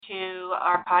to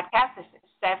our podcast. This is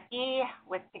Sevgi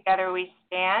with Together We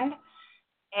Stand.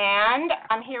 And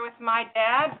I'm here with my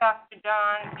dad, Dr.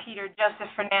 John Peter Joseph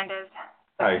Fernandez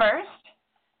the First.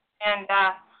 And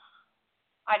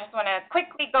I just want to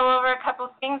quickly go over a couple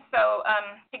of things. So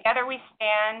Together We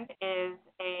Stand is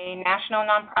a national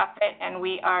nonprofit, and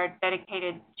we are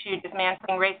dedicated to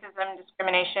dismantling racism,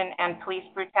 discrimination, and police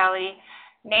brutality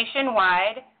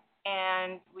nationwide.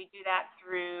 And we do that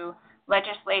through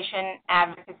legislation,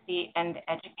 advocacy, and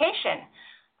education.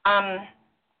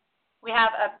 We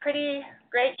have a pretty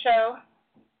great show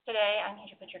today. I need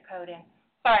to put your code in.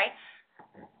 Sorry.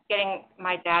 Getting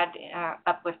my dad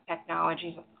up with technology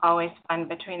is always fun.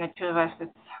 Between the two of us,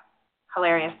 it's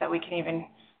hilarious that we can even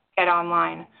get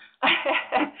online.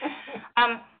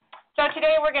 So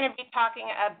today we're going to be talking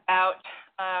about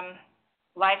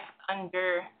life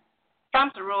under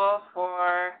Trump's rule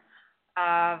for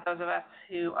those of us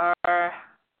who are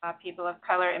people of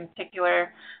color, in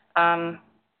particular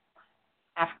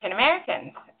African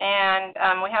Americans. And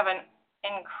we have an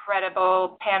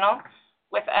incredible panel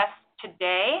with us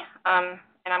today, and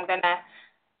I'm going to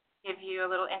give you a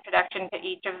little introduction to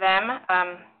each of them.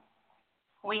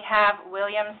 We have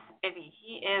William Spivey.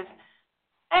 He is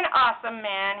an awesome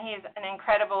man. He's an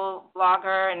incredible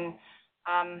blogger, and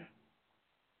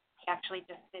he actually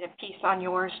just did a piece on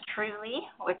yours truly,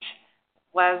 which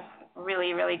was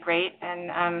really, really great,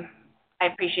 and I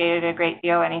appreciate it a great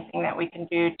deal. Anything that we can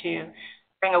do to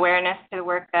bring awareness to the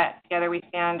work that Together We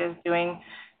Stand is doing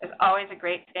is always a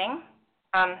great thing.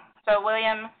 So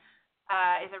William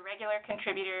is a regular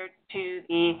contributor to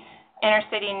the Inner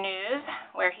City News,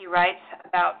 where he writes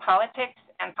about politics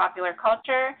and popular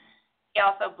culture. He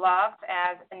also blogs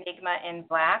as Enigma in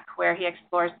Black, where he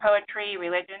explores poetry,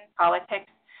 religion,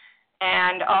 politics,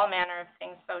 and all manner of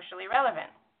things socially relevant.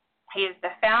 He is the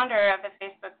founder of the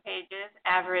Facebook pages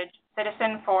Average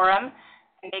Citizen Forum,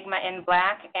 Enigma in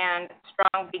Black, and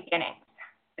Strong Beginnings,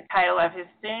 the title of his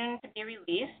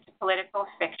soon-to-be-released political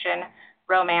fiction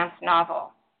romance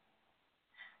novel.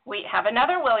 We have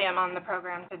another William on the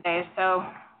program today, so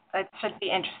it should be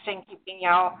interesting keeping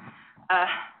y'all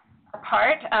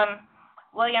apart.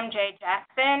 William J.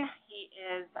 Jackson, he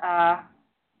is a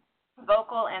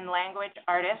vocal and language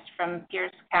artist from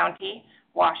Pierce County,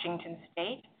 Washington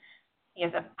State. He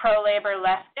is a pro-labor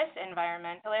leftist,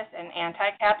 environmentalist, and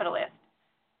anti-capitalist,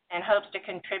 and hopes to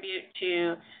contribute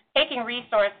to taking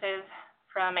resources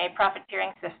from a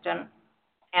profiteering system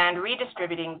and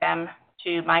redistributing them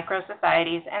to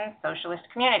micro-societies and socialist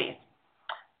communities.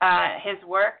 His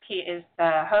work, he is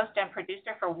the host and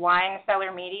producer for Wine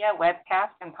Cellar Media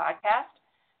webcast and podcast,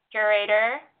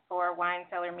 curator for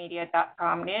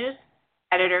winecellarmedia.com news,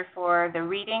 editor for the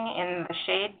Reading in the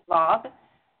Shade blog.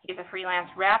 He's a freelance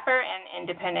rapper and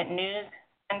independent news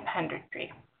and punditry.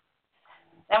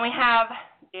 Then we have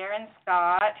Darren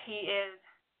Scott. He is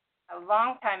a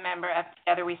longtime member of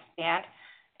Together We Stand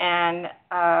and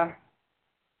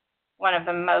one of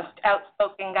the most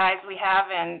outspoken guys we have,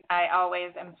 and I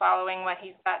always am following what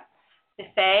he's got to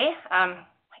say.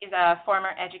 He's a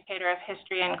former educator of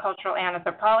history and cultural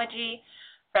anthropology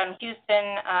from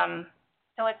Houston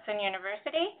Tillotson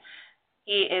University.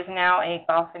 He is now a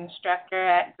golf instructor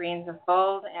at Greens of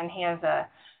Gold, and he is an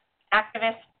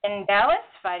activist in Dallas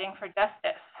fighting for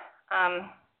justice.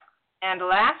 And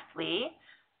lastly,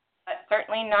 but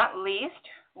certainly not least,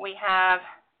 we have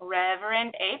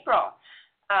Reverend April.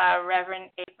 Reverend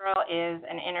April is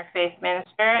an interfaith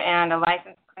minister and a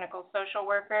licensed clinical social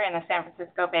worker in the San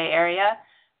Francisco Bay Area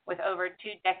with over 2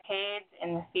 decades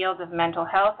in the fields of mental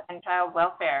health and child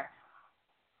welfare.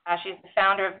 She's the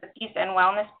founder of the Peace and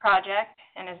Wellness Project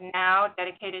and is now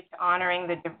dedicated to honoring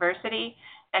the diversity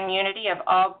and unity of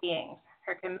all beings.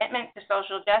 Her commitment to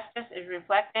social justice is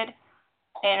reflected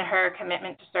in her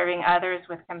commitment to serving others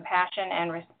with compassion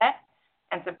and respect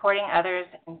and supporting others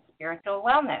in spiritual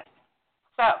wellness.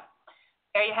 So,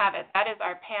 there you have it. That is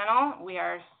our panel. We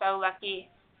are so lucky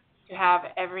to have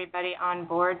everybody on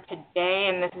board today,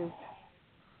 and this is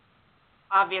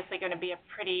obviously going to be a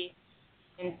pretty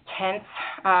intense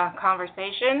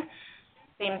conversation.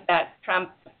 Seems that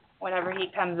Trump, whenever he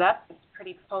comes up, it's a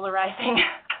pretty polarizing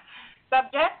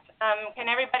subject. Can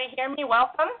everybody hear me?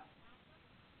 Welcome.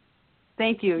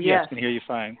 Thank you. Yes, can hear you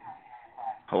fine.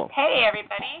 Hello. Hey,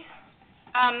 everybody.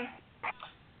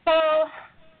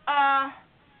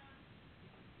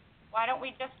 Why don't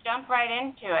we just jump right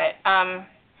into it?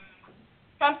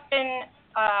 Trump's been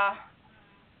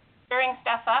stirring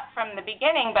stuff up from the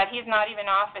beginning, but he's not even in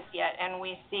office yet, and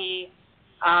we see,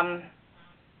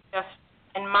 just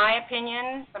in my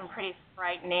opinion, some pretty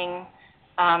frightening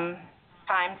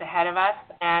times ahead of us,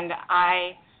 and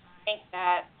I think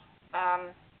that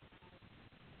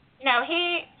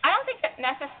I don't think that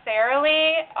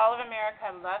necessarily all of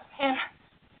America loves him,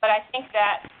 but I think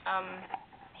that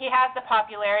he has the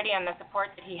popularity and the support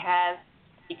that he has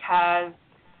because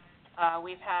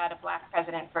we've had a black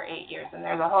president for 8 years, and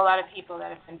there's a whole lot of people that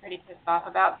have been pretty pissed off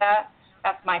about that.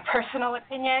 That's my personal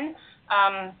opinion.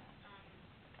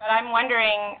 But I'm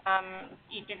wondering,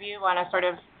 each of you want to sort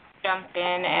of jump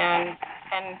in and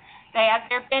say, has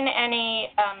there been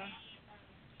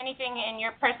anything in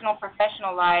your personal,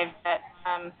 professional lives that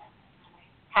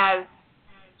has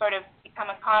sort of become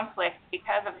a conflict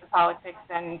because of the politics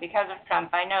and because of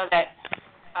Trump? I know that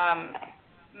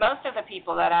most of the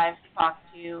people that I've talked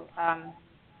to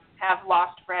have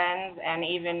lost friends and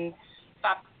even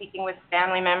stopped speaking with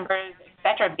family members,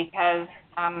 etc., because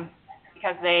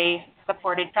they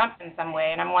supported Trump in some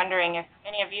way. And I'm wondering if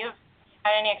any of you have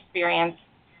had any experience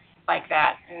like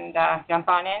that, and jump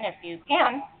on in if you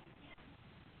can.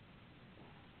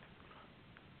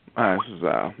 This is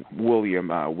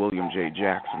William J.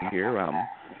 Jackson here,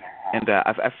 and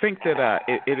I think that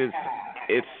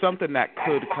it's something that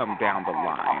could come down the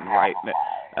line, right?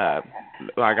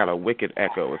 I got a wicked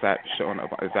echo. Is that showing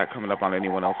up? Is that coming up on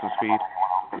anyone else's feed?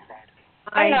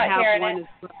 I I'm not have hearing one it. as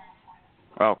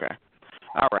well. Okay.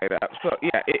 All right. So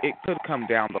yeah, it could come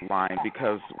down the line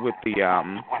because with the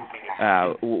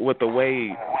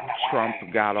way Trump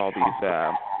got all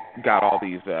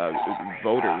these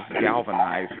voters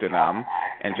galvanized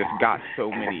and just got so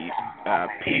many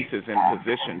pieces in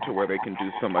position to where they can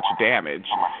do so much damage.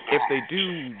 If they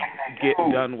do get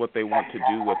done what they want to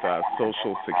do with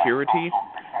Social Security,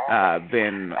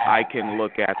 then I can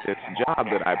look at this job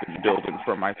that I've been building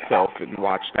for myself and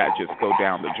watch that just go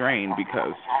down the drain,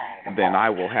 because then I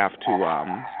will have to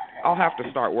I'll have to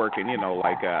start working,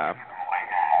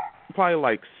 probably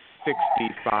like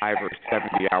 65 or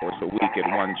 70 hours a week at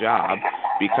one job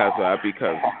because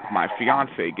my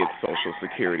fiance gets Social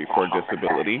Security for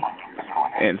disability,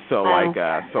 and so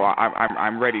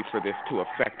I'm ready for this to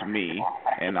affect me,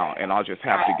 and I'll just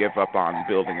have to give up on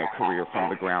building a career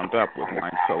from the ground up with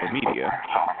Mind Solar Media.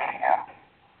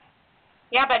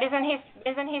 Yeah, but isn't he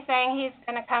saying he's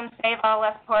going to come save all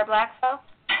us poor black folks?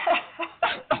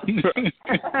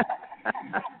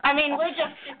 I mean, we're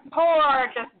just poor,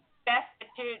 just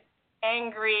destitute,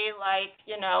 angry,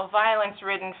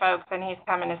 violence-ridden folks, and he's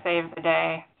coming to save the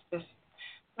day.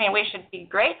 We should be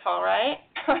grateful, right?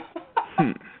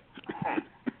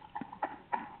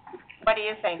 What do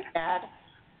you think, Dad?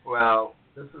 Well,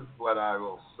 this is what I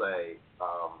will say.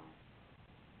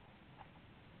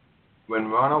 When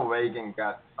Ronald Reagan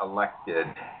got elected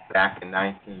back in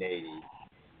 1980,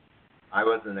 I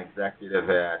was an executive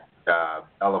at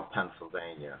Bella,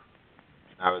 Pennsylvania.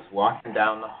 I was walking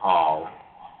down the hall,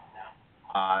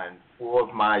 and four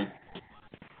of my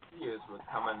peers were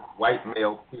coming, white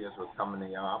male peers were coming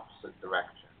in the opposite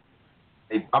direction.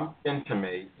 They bumped into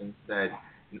me and said,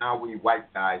 "Now we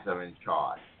white guys are in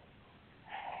charge."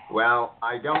 Well,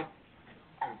 I don't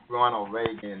think Ronald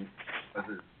Reagan was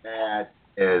as bad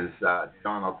as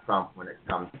Donald Trump when it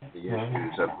comes to the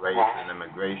issues of race and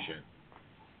immigration.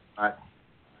 But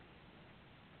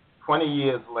 20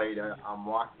 years later, I'm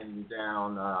walking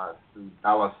down through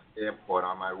Dallas Airport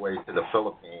on my way to the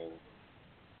Philippines,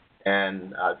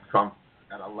 and Trump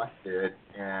got elected,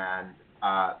 and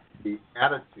the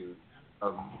attitude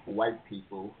of white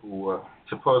people who were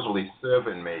supposedly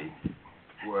serving me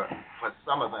but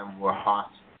some of them were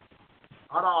hostile.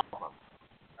 Not all of them,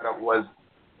 but it was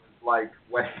like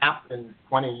what happened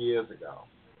 20 years ago.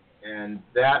 And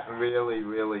that really,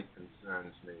 really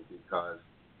concerns me because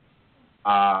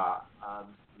I've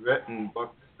written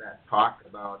books that talk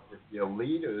about if your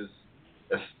leaders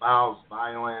espouse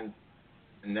violence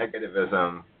and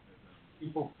negativism,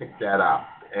 people pick that up.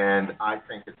 And I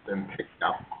think it's been picked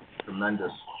up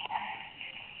tremendously.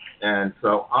 And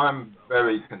so I'm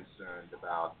very concerned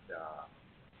about,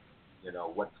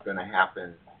 what's going to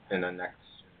happen in the next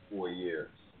 4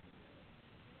 years.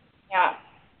 Yeah.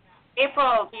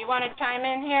 April, do you want to chime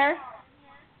in here?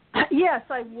 Yes,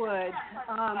 I would.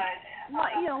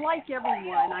 Like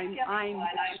everyone, I'm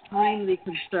extremely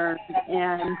concerned.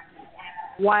 And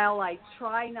while I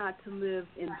try not to live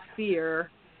in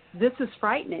fear, this is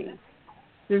frightening.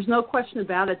 There's no question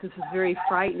about it. This is very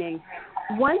frightening.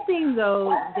 One thing,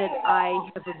 though, that I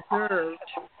have observed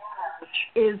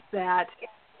is that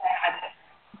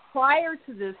prior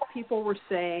to this, people were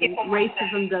saying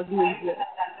racism doesn't exist.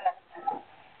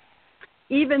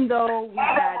 Even though we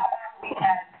had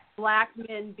black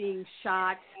men being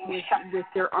shot with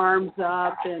their arms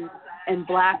up and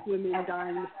black women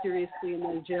dying mysteriously in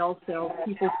their jail cells,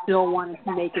 people still wanted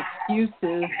to make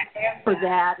excuses for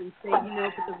that and say, but the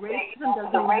racism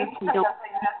doesn't exist. We don't.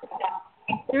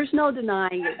 there's no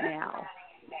denying it now.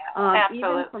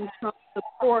 Even from Trump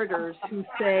supporters who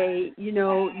say,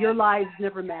 your lives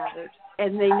never mattered,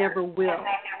 and they never will.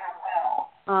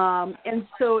 And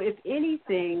so, if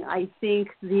anything, I think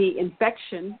the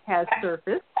infection has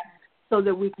surfaced so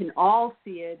that we can all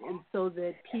see it, and so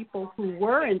that people who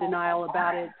were in denial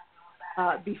about it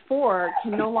before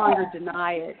can no longer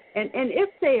deny it. And if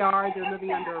they are, they're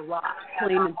living under a rock,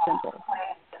 plain and simple.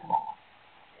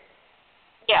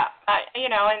 Yeah,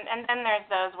 and then there's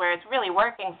those where it's really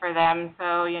working for them,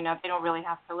 so, they don't really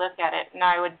have to look at it. And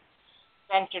I would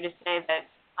venture to say that,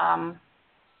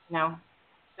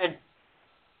 good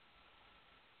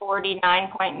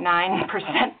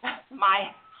 49.9% of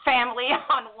my family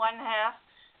on one half,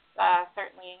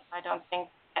 certainly I don't think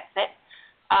that's it.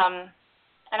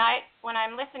 And when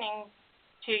I'm listening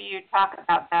to you talk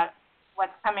about that,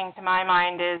 what's coming to my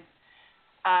mind is,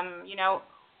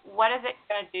 what is it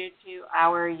going to do to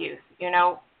our youth?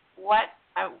 What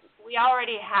we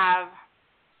already have,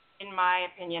 in my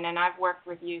opinion, and I've worked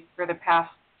with youth for the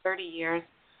past 30 years,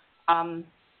 inner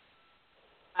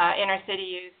city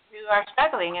youth who are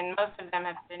struggling, and most of them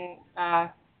have been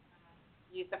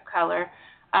youth of color.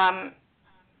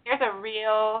 There's a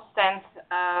real sense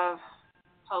of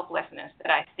hopelessness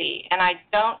that I see, and I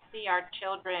don't see our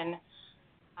children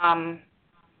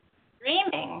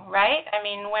dreaming, right? I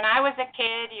mean, when I was a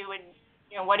kid, you would,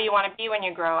 what do you want to be when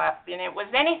you grow up? And it was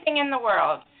anything in the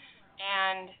world.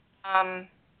 And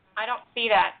I don't see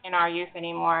that in our youth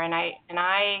anymore. And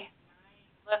I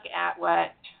look at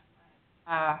what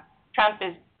Trump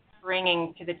is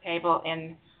bringing to the table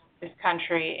in this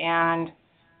country, and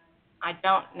I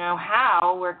don't know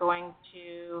how we're going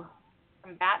to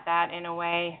combat that in a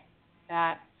way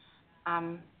that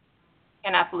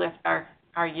can uplift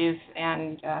our youth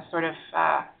and sort of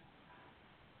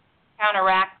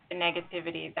counteract the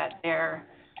negativity that they're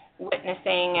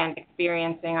witnessing and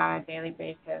experiencing on a daily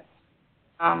basis.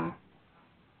 Aaron,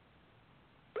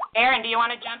 do you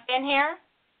want to jump in here?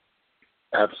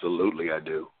 Absolutely, I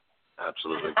do.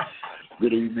 Absolutely.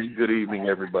 Good evening,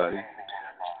 everybody.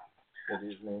 Good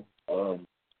evening.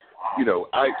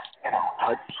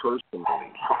 I personally,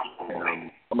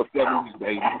 I'm a 70s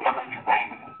baby,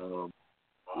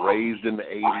 raised in the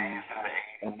 80s,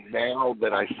 and now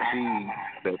that I see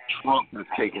that Trump has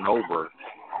taken over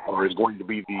or is going to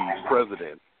be the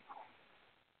president,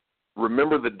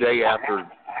 remember the day after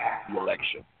the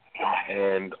election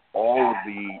and or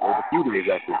the few days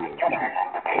after the election,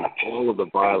 and all of the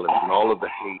violence and all of the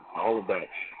hate and all of that.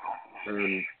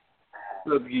 And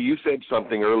you said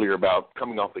something earlier about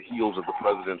coming off the heels of the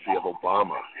presidency of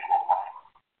Obama.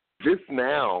 This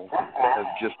now has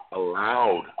just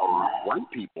allowed white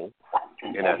people,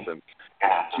 in essence,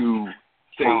 to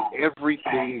say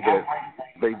everything that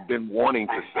they've been wanting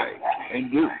to say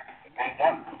and do,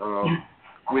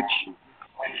 which,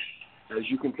 as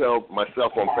you can tell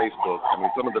myself on Facebook, I mean,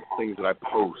 some of the things that I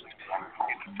post,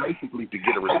 it's basically to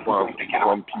get a response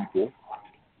from people.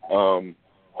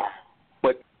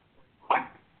 But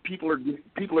people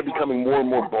are becoming more and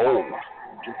more bold,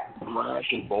 just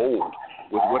brash and bold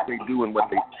with what they do and what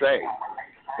they say,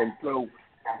 and so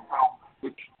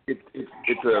it's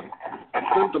a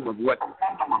symptom of what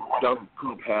Donald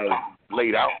Trump has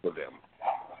laid out for them,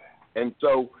 and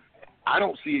so I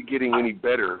don't see it getting any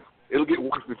better. It'll get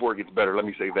worse before it gets better. Let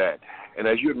me say that. And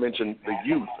as you had mentioned, the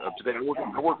youth of today, I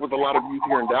work with a lot of youth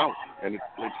here in Dallas, and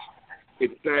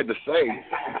it's sad to say,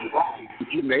 but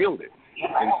you nailed it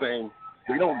in saying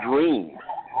they don't dream.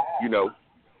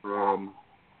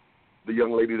 The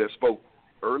young lady that spoke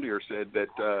earlier said that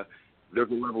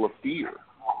there's a level of fear.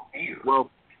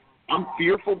 Well, I'm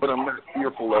fearful, but I'm not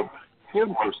fearful of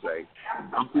him per se.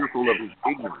 I'm fearful of his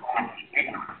ignorance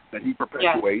that he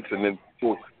perpetuates, and then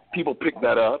people pick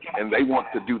that up and they want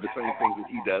to do the same things that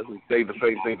he does and say the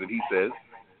same things that he says,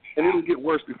 and it'll get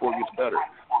worse before it gets better.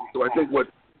 So I think what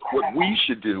we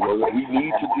should do, or what we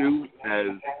need to do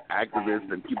as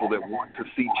activists and people that want to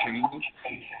see change,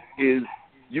 is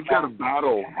you've got to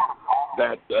battle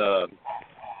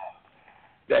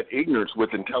that ignorance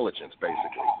with intelligence,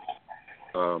 basically.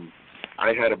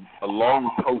 I had a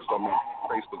long post on my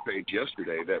Facebook page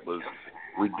yesterday that was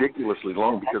ridiculously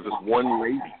long because this one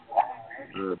lady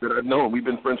that I've known, we've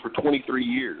been friends for 23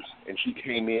 years, and she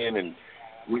came in and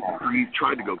we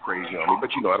tried to go crazy on me,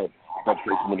 but I don't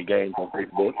play so many games on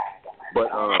Facebook. But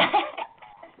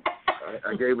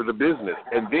I gave her the business,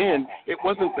 and then it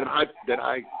wasn't that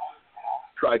I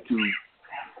tried to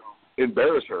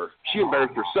embarrass her. She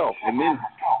embarrassed herself, and then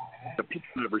the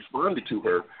people that responded to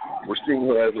her were seeing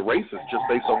her as a racist just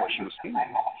based on what she was saying.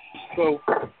 So,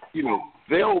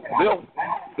 they'll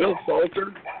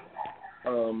falter,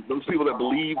 those people that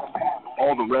believe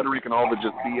all the rhetoric and all the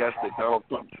just BS that Donald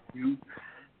Trump spews,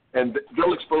 and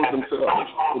they'll expose themselves.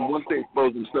 And once they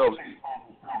expose themselves,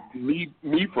 me,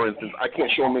 for instance, I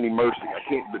can't show them any mercy. I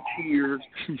can't, the tears,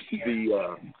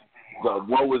 the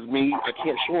woe is me, I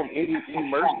can't show them any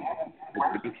mercy.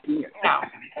 I just can't. No.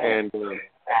 And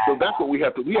so that's what we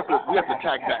have to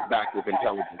attack that back with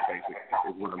intelligence, basically,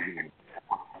 is what I'm doing.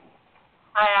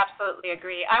 I absolutely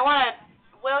agree. I want to,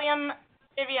 William,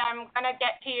 Vivian, I'm going to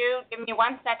get to you. Give me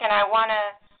 1 second. I want to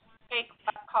take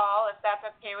a call, if that's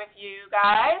okay with you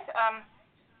guys.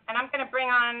 And I'm going to bring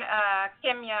on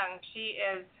Kim Young. She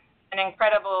is an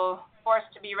incredible force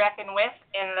to be reckoned with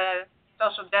in the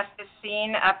social justice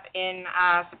scene up in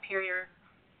Superior,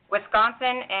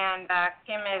 Wisconsin. And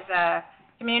Kim is a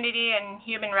community and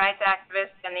human rights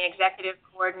activist and the executive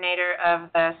coordinator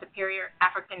of the Superior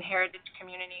African Heritage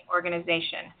Community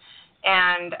Organization.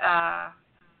 And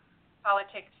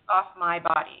Politics Off My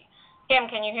Body. Kim,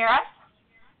 can you hear us?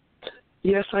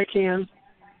 Yes, I can.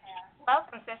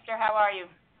 Welcome, sister. How are you?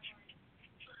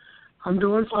 I'm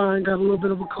doing fine. Got a little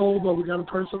bit of a cold, but we got to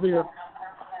persevere.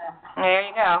 There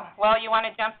you go. Well, you want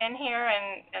to jump in here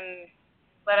and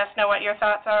let us know what your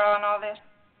thoughts are on all this?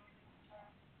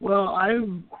 Well,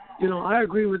 I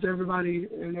agree with everybody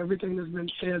and everything that's been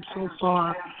said so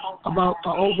far about the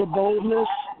overboldness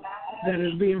that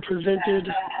is being presented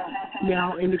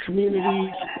now in the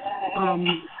communities.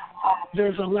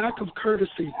 There's a lack of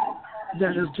courtesy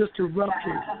that is just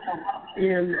erupting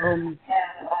in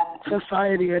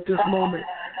society at this moment,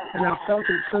 and I felt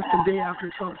it since the day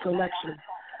after Trump's election.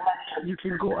 You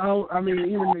can go out,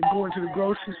 even going to the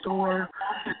grocery store,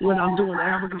 when I'm doing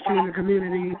advocacy in the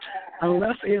community,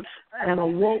 unless it's an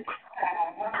awoke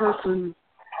person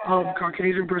of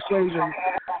Caucasian persuasion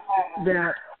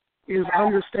that is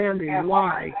understanding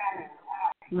why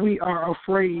we are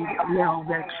afraid now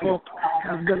that Trump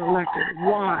has been elected,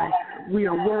 why we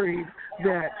are worried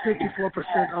that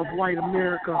 54% of white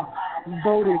America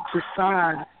voted to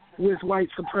side with white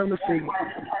supremacy.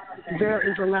 There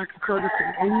is a lack of courtesy,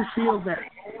 and you feel that.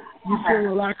 You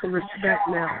feel a lack of respect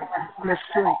now in the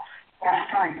streets.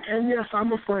 And yes,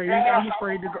 I'm afraid. I'm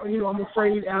afraid to go. I'm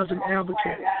afraid as an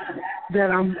advocate that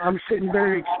I'm sitting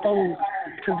very exposed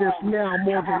to this now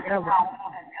more than ever.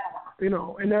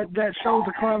 And that shows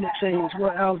the climate change.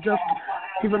 Well, I was just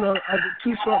even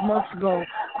 2 short months ago,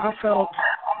 I felt,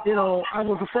 I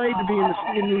was afraid to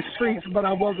be in these streets, but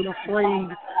I wasn't afraid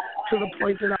to the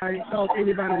point that I felt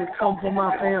anybody would come for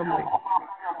my family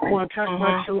or attack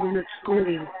my children at school,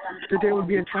 that they would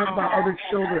be attacked by other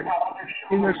children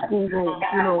in their schoolrooms.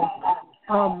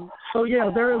 So yeah,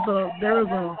 there is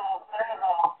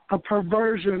a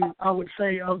perversion, I would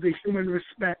say, of the human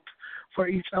respect for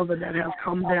each other that has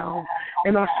come down,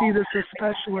 and I see this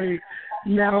especially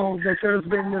now that there's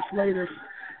been this latest,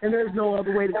 and there's no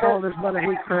other way to call this but a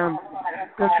hate crime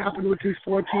that's happened with these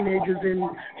 4 teenagers in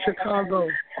Chicago.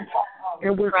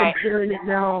 And we're comparing it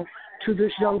now to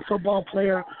this young football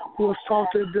player who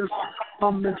assaulted this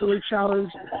mentally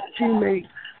challenged teammate.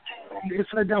 It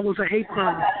said that was a hate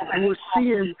crime. And we're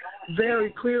seeing very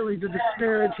clearly the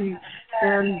disparity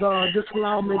and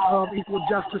disallowance of equal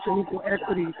justice and equal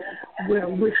equity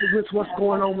with what's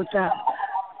going on with that.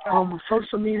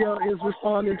 Social media is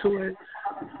responding to it.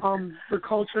 The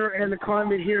culture and the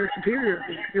climate here at Superior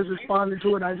is responding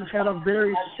to it. I just had a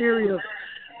very serious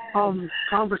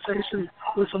conversation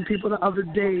with some people the other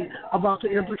day about the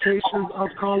implications of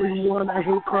calling one a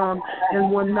hate crime and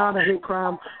one not a hate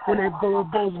crime when they were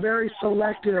both very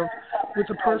selective with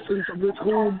the persons with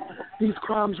whom these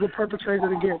crimes were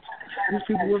perpetrated against. These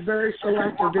people were very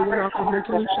selective. They were not for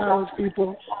mentally challenged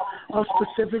people of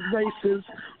specific races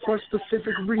for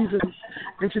specific reasons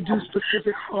and to do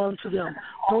specific harm to them.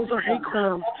 Those are hate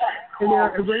crimes. And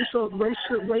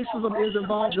racism is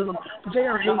involved in them, but they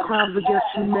are hate crimes against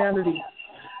humanity.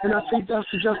 And I think that's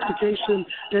the justification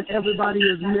that everybody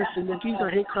is missing, that these are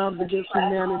hate crimes against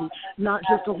humanity, not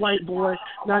just a white boy,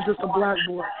 not just a black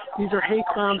boy. These are hate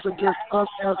crimes against us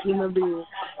as human beings.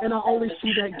 And I only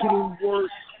see that getting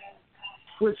worse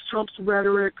with Trump's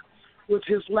rhetoric, with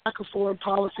his lack of foreign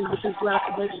policy, with his lack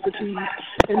of expertise,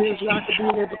 and his lack of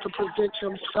being able to present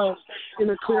himself in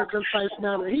a clear, concise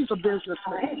manner. He's a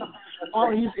businessman.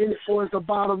 All he's in it for is the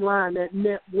bottom line, that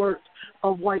net worth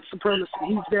of white supremacy.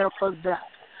 He's there for that.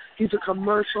 He's a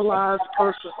commercialized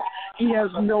person. He has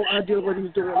no idea what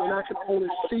he's doing, and I can only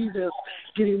see this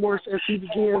getting worse as he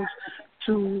begins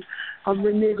to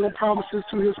renege on promises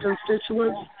to his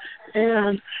constituents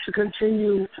and to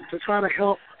continue to try to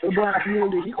help the black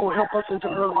community. He's going to help us into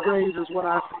early graves is what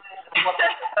I think.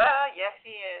 Yes,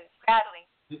 he is. Sadly.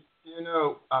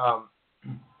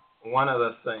 One of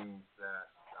the things that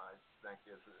think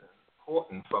is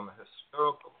important from a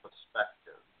historical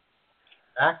perspective.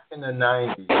 Back in the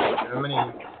 90s, Germany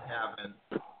was having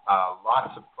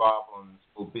lots of problems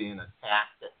with being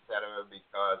attacked, etc.,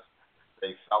 because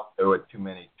they felt there were too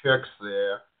many Turks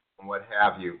there and what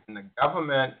have you. And the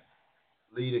government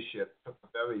leadership took a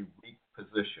very weak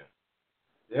position.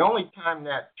 The only time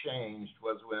that changed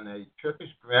was when a Turkish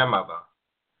grandmother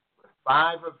with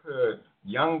 5 of her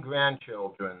young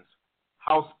grandchildren's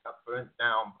house got burnt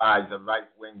down by the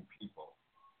right-wing people.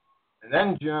 And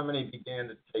then Germany began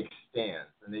to take stands,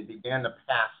 and they began to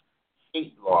pass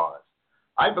hate laws.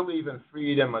 I believe in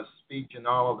freedom of speech and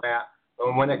all of that,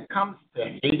 but when it comes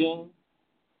to hating,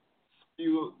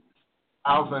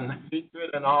 espousing hatred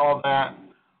and all of that,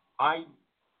 I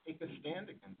take a stand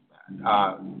against that.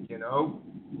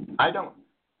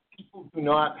 People do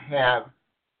not have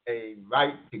a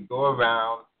right to go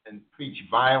around and preach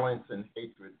violence and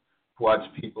hatred towards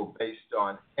people based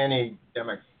on any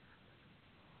demographic,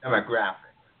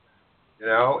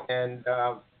 and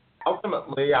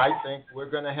ultimately I think we're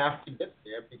going to have to get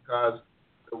there because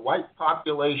the white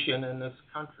population in this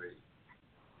country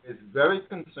is very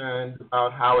concerned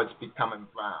about how it's becoming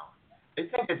brown. They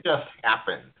think it just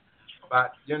happened.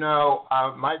 But,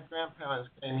 my grandparents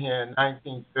came here in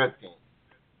 1913,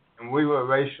 and we were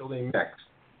racially mixed.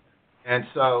 And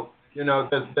so,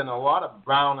 there's been a lot of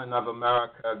browning of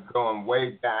America going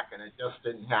way back, and it just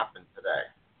didn't happen today.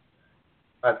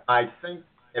 But I think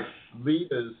if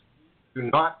leaders do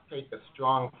not take a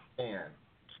strong stand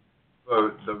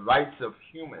for the rights of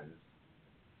humans,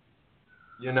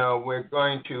 we're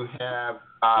going to have,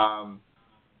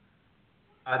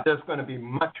 there's going to be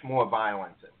much more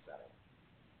violence, etc.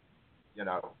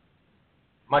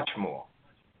 Much more.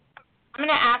 I'm going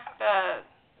to ask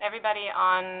everybody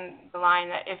on the line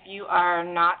that if you are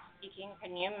not speaking,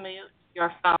 can you mute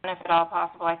your phone if at all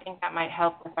possible? I think that might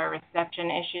help with our reception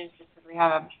issues just because we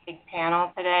have a big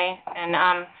panel today. And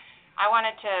I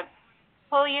wanted to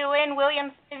pull you in,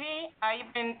 William Spivey.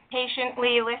 You've been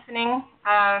patiently listening.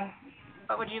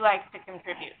 What would you like to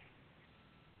contribute?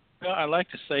 Well, I'd like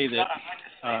to say that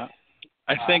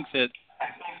I think that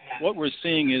what we're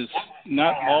seeing is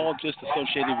not all just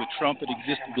associated with Trump. It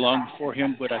existed long before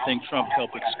him, but I think Trump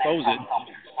helped expose it.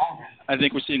 I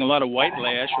think we're seeing a lot of white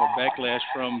lash or backlash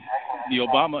from the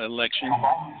Obama election,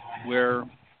 where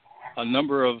a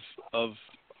number of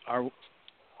our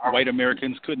white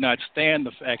Americans could not stand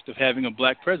the fact of having a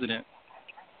black president.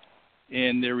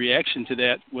 And their reaction to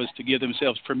that was to give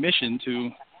themselves permission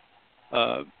to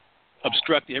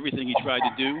obstruct everything he tried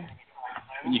to do.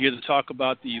 When you hear the talk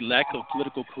about the lack of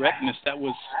political correctness,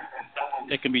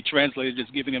 that can be translated as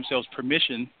giving themselves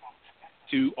permission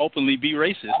to openly be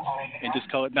racist and just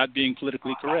call it not being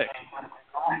politically correct.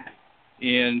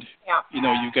 And,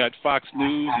 you've got Fox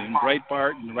News and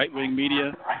Breitbart and right-wing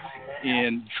media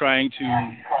and trying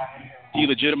to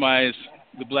delegitimize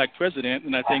the black president.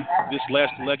 And I think this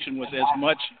last election was as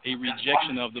much a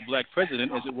rejection of the black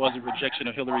president as it was a rejection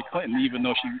of Hillary Clinton, even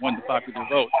though she won the popular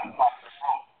vote.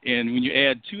 And when you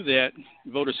add to that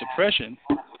voter suppression,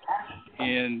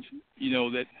 and,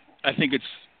 that I think it's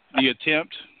the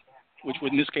attempt, which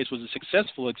in this case was a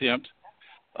successful attempt,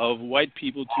 of white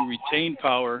people to retain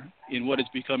power in what is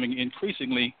becoming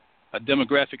increasingly a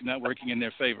demographic not working in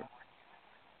their favor.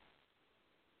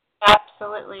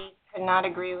 Absolutely could not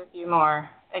agree with you more.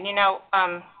 And,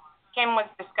 Kim was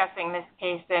discussing this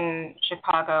case in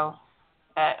Chicago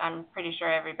that I'm pretty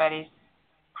sure everybody's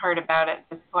heard about at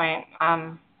this point,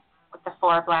 with the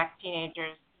 4 black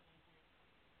teenagers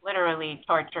literally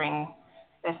torturing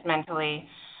this mentally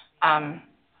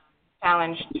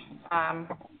challenged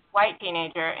white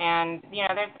teenager. And,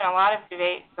 there's been a lot of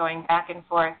debate going back and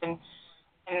forth. And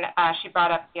she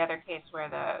brought up the other case where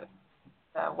the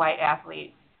white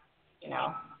athlete,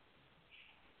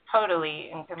 totally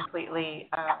and completely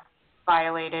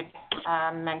violated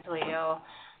mentally ill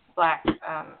black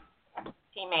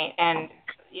teammate. And,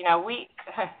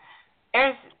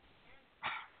 there's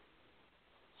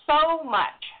so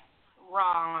much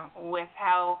wrong with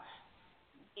how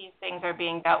these things are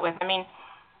being dealt with. I mean,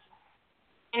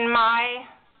 in my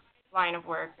line of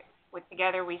work with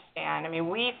Together We Stand,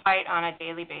 we fight on a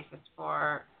daily basis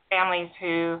for families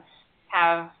who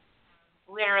have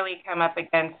literally come up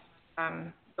against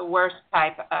the worst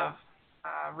type of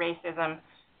racism,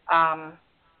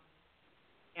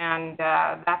 and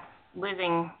that's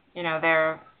losing,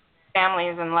 their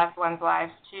families and loved ones'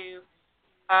 lives to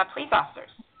police officers.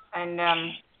 And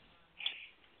I'm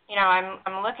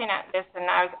looking at this, and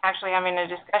I was actually having a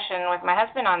discussion with my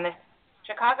husband on this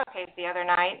Chicago case the other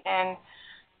night, and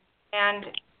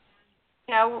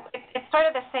it's sort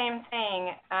of the same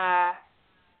thing.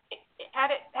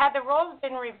 had the roles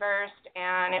been reversed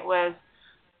and it was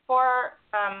 4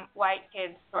 white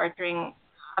kids torturing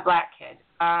a black kid,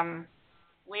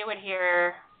 we would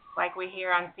hear, like we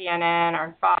hear on CNN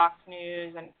or Fox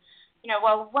News, and,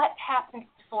 well, what happened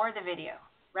before the video,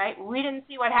 right? We didn't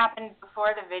see what happened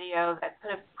before the video that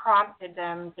could have prompted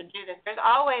them to do this. There's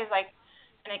always, like,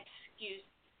 an excuse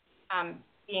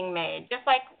being made, just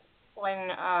like when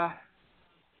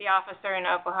the officer in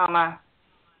Oklahoma,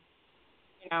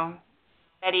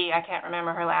 Betty, I can't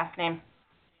remember her last name,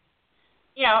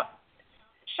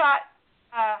 shot,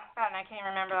 and I can't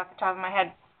remember off the top of my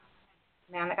head.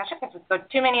 Man, gosh, I could go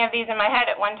too many of these in my head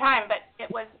at one time, but it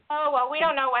was, we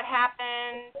don't know what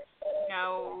happened.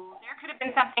 There could have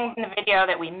been something in the video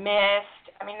that we missed.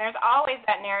 I mean, there's always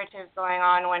that narrative going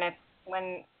on when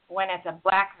it's a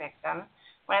black victim.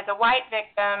 When it's a white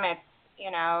victim, it's,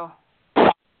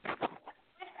 swift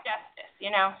justice,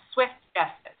 swift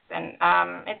justice. And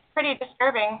it's pretty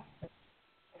disturbing.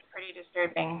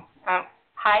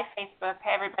 Hi, Facebook.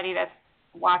 Hey, everybody that's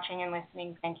watching and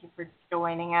listening. Thank you for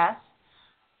joining us.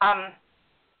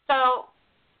 So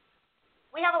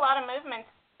we have a lot of movements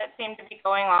that seem to be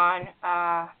going on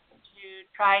to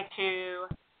try to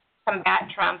combat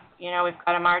Trump. We've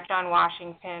got a March on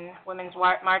Washington, Women's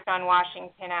March on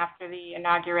Washington after the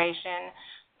inauguration.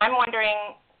 I'm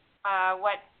wondering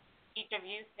what each of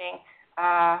you think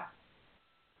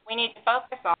we need to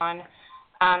focus on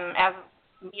as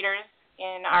leaders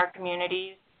in our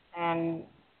communities, and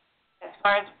as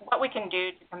far as what we can do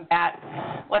to combat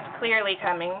what's clearly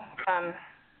coming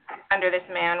under this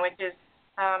man, which is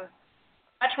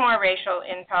much more racial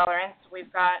intolerance.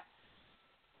 We've got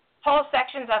whole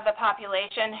sections of the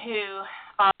population who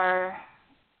are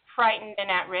frightened and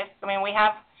at risk. I mean, we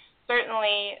have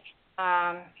certainly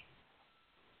are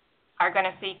going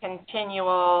to see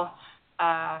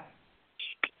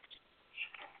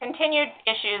continued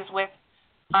issues with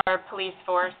our police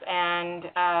force and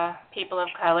people of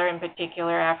color, in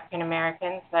particular African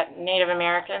Americans, but Native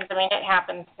Americans. I mean, it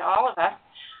happens to all of us.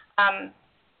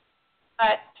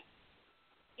 But,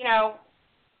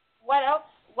 what else?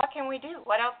 What can we do?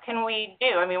 What else can we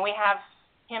do? I mean, we have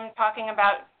him talking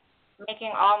about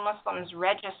making all Muslims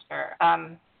register.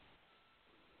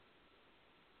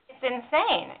 It's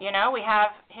insane. We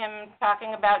have him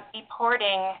talking about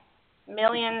deporting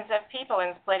millions of people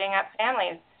and splitting up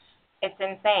families. It's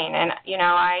insane. And,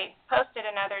 I posted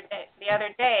the other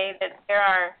day that there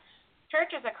are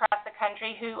churches across the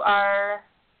country who are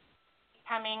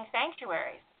becoming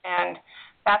sanctuaries. And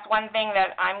that's one thing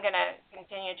that I'm going to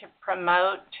continue to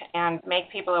promote and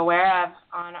make people aware of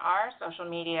on our social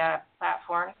media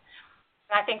platforms.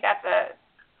 And I think that's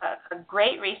a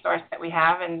great resource that we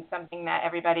have and something that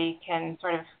everybody can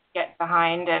sort of get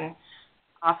behind and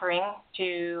offering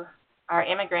to our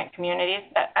immigrant communities.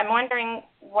 But I'm wondering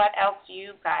what else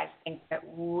you guys think that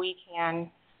we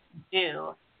can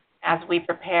do as we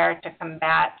prepare to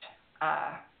combat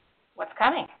what's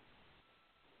coming.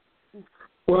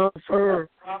 Well, for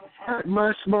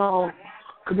my small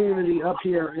community up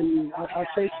here, and I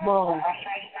say small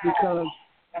because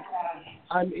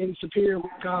I'm in Superior,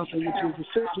 Wisconsin, which is the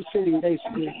sister city,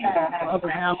 basically, the other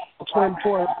half, the twin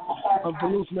port of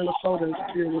Duluth, Minnesota, and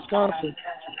Superior, Wisconsin.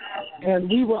 And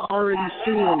we were already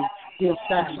seeing the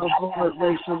effects of overt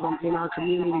racism in our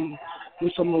community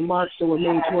with some remarks that were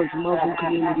made towards the Muslim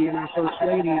community and our First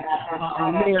Lady,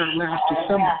 our mayor, last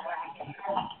December.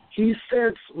 He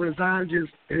since resigned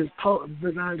his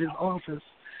office,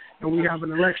 and we have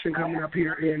an election coming up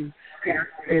here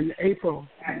in April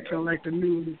to elect a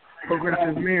new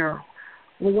progressive mayor.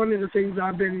 Well, one of the things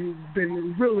I've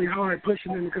been really hard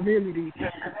pushing in the community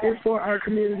is for our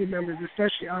community members,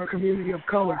 especially our community of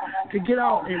color, to get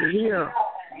out and hear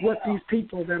what these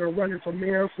people that are running for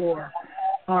mayor for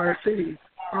our city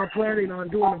are planning on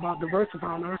doing about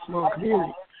diversifying our small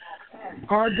community.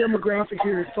 Our demographic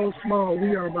here is so small,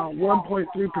 we are about 1.3%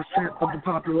 of the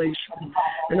population.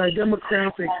 And our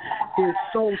demographic is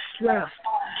so stressed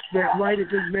that right at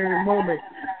this very moment,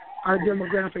 our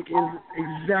demographic is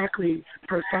exactly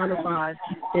personified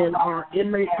in our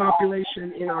inmate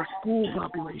population, in our school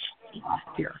population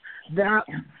here. That's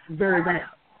very bad.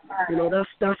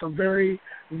 That's a very,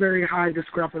 very high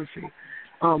discrepancy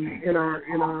in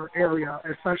our area,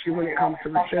 especially when it comes to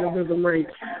recidivism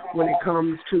rates, when it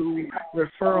comes to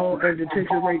referral and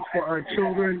detention rates for our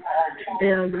children,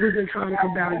 and we've been trying to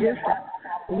combat against that.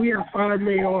 We have 5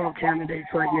 mayoral candidates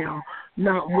right now.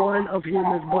 Not one of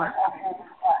them is black.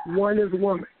 One is a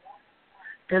woman.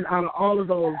 And out of all of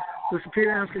those, the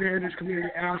Superior African Heritage Community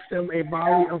asked them a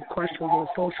volley of questions on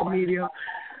social media,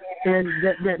 and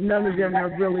that none of them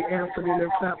have really answered in their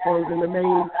platforms. And the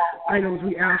main items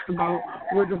we asked about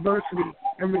were diversity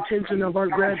and retention of our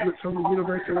graduates from the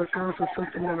University of Wisconsin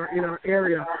system in our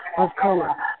area of color,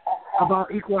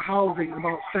 about equal housing,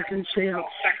 about second chance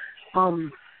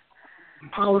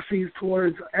policies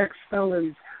towards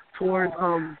ex-felons, towards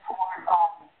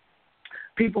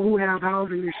people who have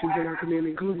housing issues in our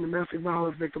community, including domestic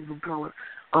violence victims of color,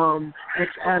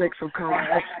 ex-addicts of color,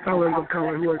 ex-felons of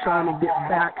color who are trying to get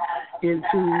back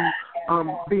into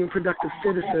being productive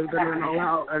citizens and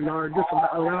are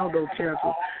disallowed those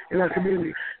chances in our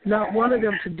community. Not one of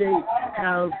them to date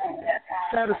has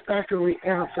satisfactorily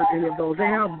answered any of those. They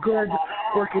have good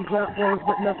working platforms,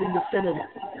 but nothing definitive.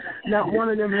 Not one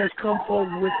of them has come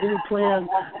forward with any plan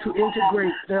to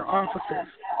integrate their offices,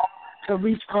 to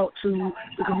reach out to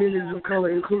the communities of color,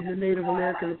 including the Native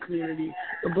American community,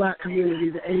 the Black community,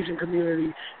 the Asian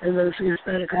community, and the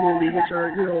Hispanic community, which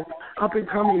are, up and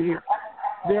coming here.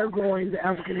 They're growing. The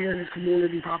African heritage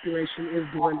community population is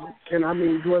dwindling, and I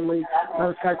mean dwindling. Matter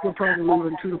of fact, we're probably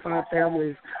losing 2 to 5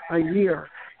 families a year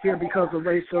here because of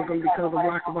racism, because of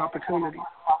lack of opportunity.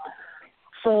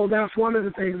 So that's one of the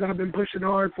things I've been pushing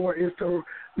hard for, is to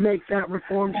make that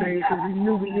reform change, because we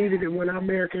knew we needed it when our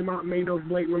mayor came out and made those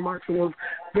blatant remarks and was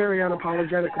very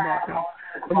unapologetic about them.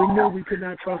 And we knew we could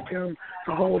not trust him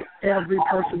to hold every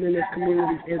person in this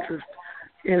community's interest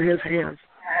in his hands.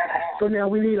 So now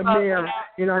we need a mayor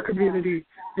in our community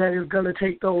that is going to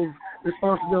take those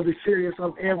responsibilities serious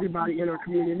of everybody in our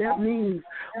community. And that means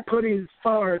putting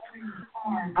forth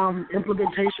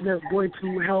implementation that's going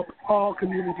to help all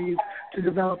communities to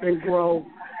develop and grow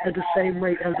at the same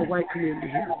rate as the white community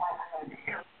here.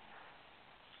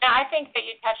 Now, I think that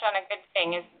you touched on a good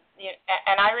thing,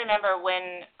 and I remember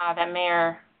when the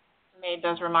mayor made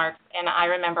those remarks, and I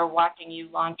remember watching you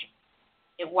launch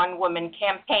a one-woman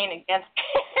campaign against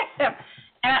him.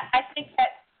 And I think that,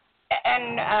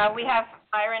 and we have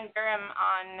Byron Durham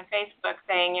on Facebook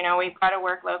saying, we've got to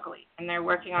work locally, and they're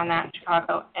working on that in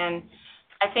Chicago. And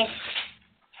I think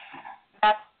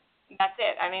that's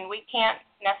it. I mean, we can't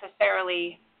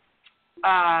necessarily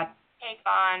take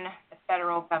on the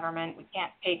federal government. We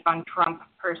can't take on Trump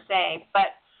per se,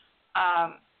 but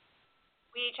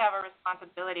we each have a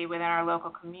responsibility within our local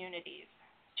communities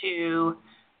to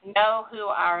know who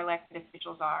our elected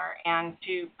officials are and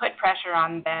to put pressure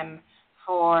on them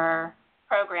for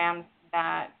programs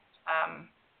that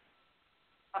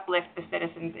uplift the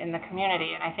citizens in the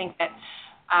community. And I think that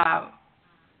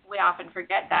we often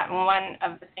forget that. And one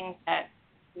of the things that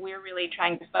we're really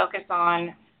trying to focus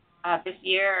on this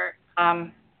year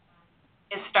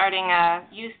is starting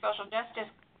youth social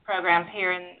justice programs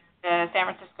here in the San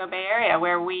Francisco Bay Area,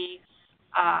 where we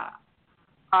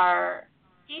are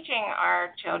teaching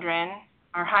our children,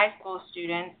 our high school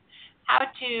students, how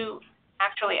to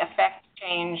actually affect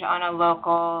change on a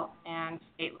local and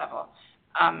state level.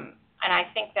 And I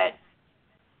think that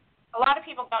a lot of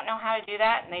people don't know how to do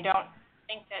that, and they don't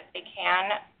think that they can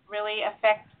really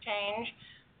affect change.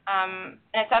 And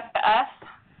it's up to us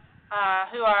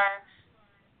who are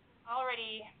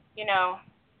already,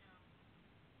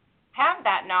 have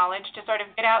that knowledge to sort of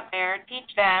get out there,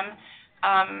 teach them,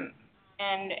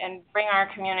 and bring our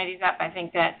communities up. I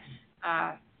think that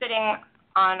sitting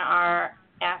on our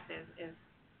asses is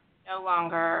no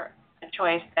longer a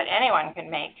choice that anyone can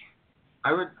make.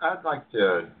 I'd like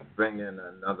to bring in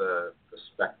another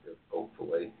perspective,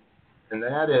 hopefully, and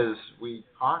that is we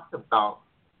talked about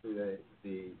the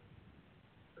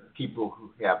people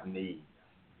who have needs.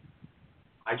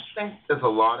 I think there's a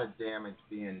lot of damage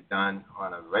being done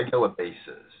on a regular basis.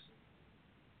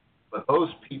 But those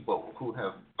people who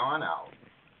have gone out,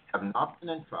 have not been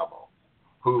in trouble,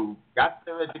 who got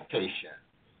their education,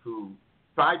 who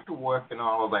tried to work and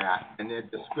all of that, and they're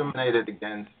discriminated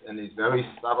against in these very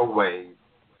subtle ways.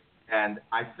 And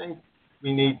I think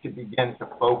we need to begin to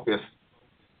focus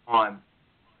on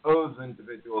those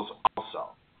individuals also.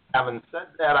 Having said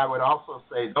that, I would also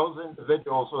say those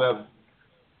individuals who have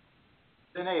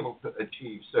been able to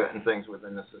achieve certain things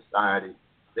within the society,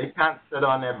 they can't sit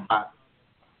on their butt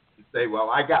and say, well,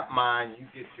 I got mine, you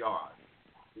get yours.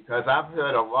 Because I've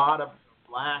heard a lot of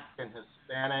Black and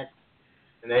Hispanic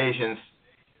and Asians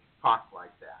talk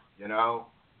like that,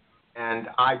 And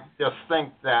I just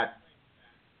think that,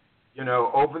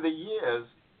 over the years,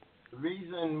 the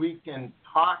reason we can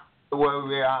talk the way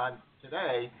we are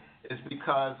today is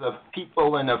because of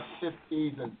people in the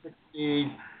 50s and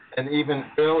 60s and even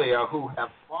earlier who have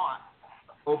fought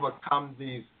to overcome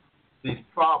these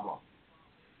problems.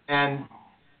 And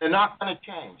they're not going to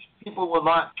change. People will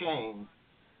not change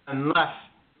unless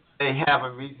they have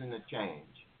a reason to change.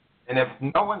 And if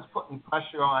no one's putting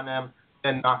pressure on them,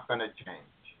 they're not going to change.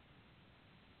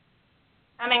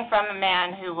 coming from a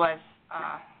man who was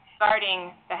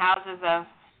guarding the houses of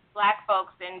black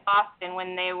folks in Boston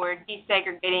when they were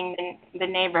desegregating the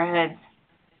neighborhoods,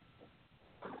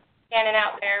 standing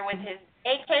out there with his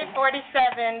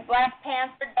AK-47, Black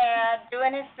Panther dad,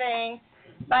 doing his thing.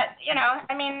 But,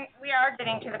 I mean, we are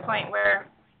getting to the point where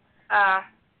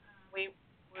we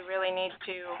really need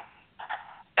to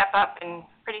step up in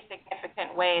pretty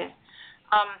significant ways.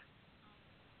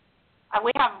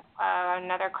 We have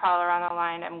another caller on the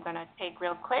line I'm going to take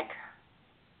real quick.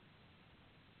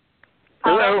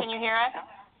 Hello. Caller, can you hear us?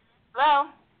 Hello?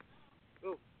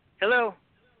 Oh, hello.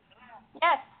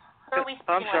 Yes. Who are we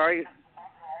speaking I'm sorry. with?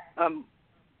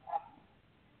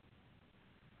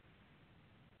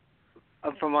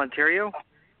 I'm from Ontario.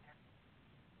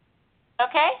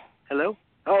 Okay. Hello?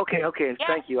 Oh, okay. Yes.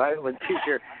 Thank you. I wasn't too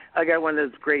sure. I got one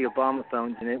of those great Obama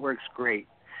phones, and it works great.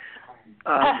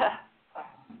 Yeah.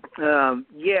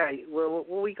 Well,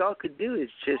 what we all could do is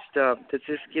just let's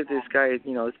just give this guy,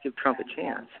 let's give Trump a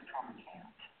chance.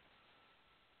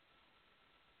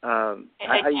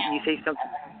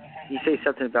 You say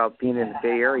something about being in the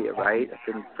Bay Area, right? Up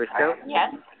in Frisco.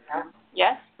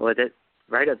 Yes. Well, that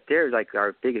right up there is like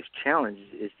our biggest challenge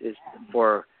is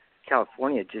for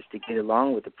California just to get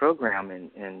along with the program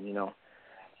and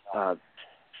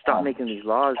stop making these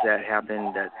laws that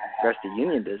happen that the rest of the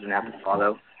union doesn't have to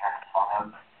follow,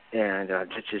 and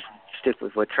just stick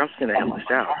with what Trump's going to help us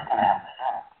out.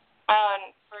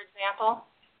 For example?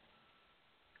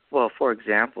 Well, for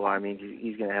example, I mean,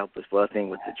 he's going to help us with thing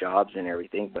with the jobs and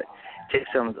everything, but take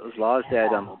some of those laws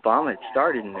that Obama had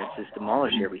started and just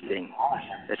demolish everything.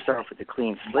 Let's start off with a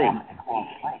clean slate.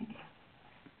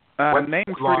 Name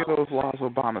 3 of those laws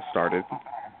Obama started.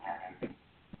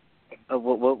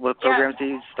 What programs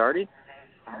he started?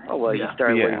 Oh, well, you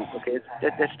start with, okay,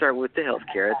 let's start with the health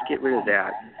care. Let's get rid of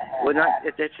that. Well,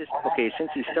 that's just, okay, since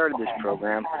he started this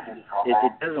program,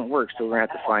 it doesn't work, so we're going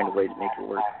to have to find a way to make it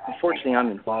work. Unfortunately,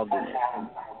 I'm involved in it.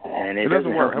 And it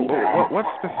doesn't work. What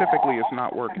specifically is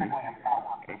not working?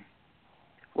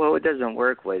 Well, what doesn't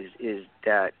work is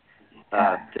that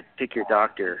to pick your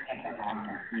doctor,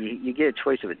 you get a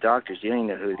choice of a doctor, so you don't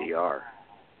even know who they are.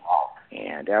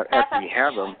 And after you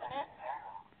have them,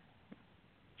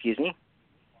 excuse me?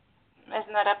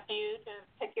 Isn't that up to you to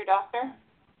pick your doctor?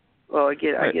 Well, I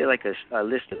get like a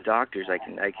list of doctors I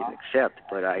can accept,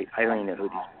 but I don't even know who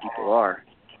these people are.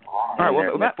 All right,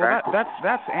 well,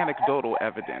 that's anecdotal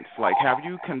evidence. Like, have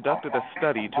you conducted a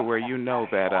study to where you know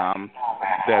that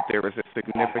that there is a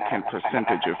significant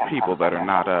percentage of people that are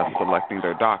not selecting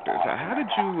their doctors? How did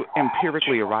you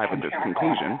empirically arrive at this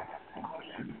conclusion?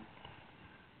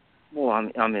 Well,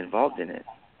 I'm involved in it.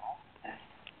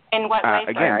 In what way?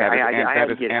 Again,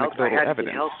 that is anecdotal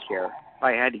evidence.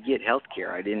 I had to get health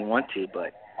care. I didn't want to,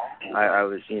 but I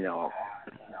was,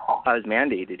 I was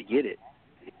mandated to get it.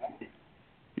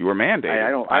 You were mandated.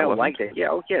 I don't like that.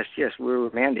 Yeah. Oh, yes, we were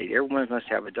mandated. Everyone must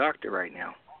have a doctor right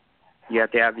now. You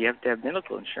have to have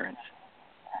medical insurance,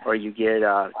 or you get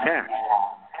taxed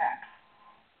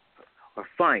or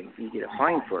fined. You get a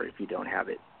fine for it if you don't have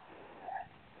it.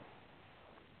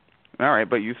 All right,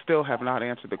 but you still have not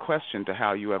answered the question to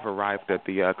how you have arrived at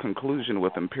the conclusion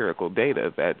with empirical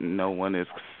data that no one is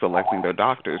selecting their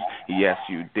doctors. Yes,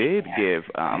 you did give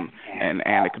an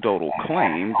anecdotal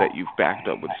claim that you've backed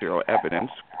up with zero evidence,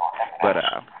 but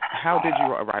how did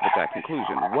you arrive at that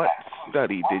conclusion? What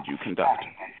study did you conduct?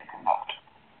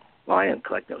 Well, I didn't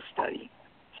collect no study.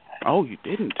 Oh, you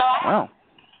didn't? Wow.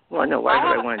 Well, no, why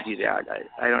would I want to do that?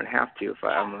 I don't have to if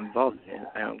I'm involved in it.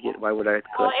 I don't get why would I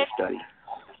collect a study?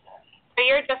 So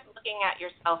you're just looking at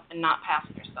yourself and not past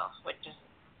yourself, which is,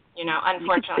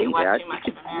 unfortunately what too much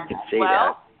of America. You can say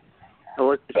that.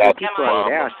 Well, the people I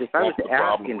would ask, if I was to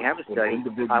ask and have a study,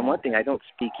 on one thing, I don't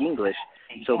speak English,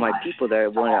 so my people that I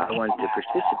wanted to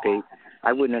participate,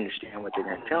 I wouldn't understand what they're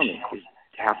going to tell me, because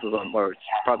half of them, or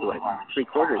probably like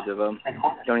 3/4 of them,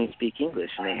 don't even speak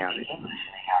English, and they have it.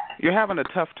 You're having a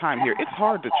tough time here. It's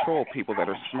hard to troll people that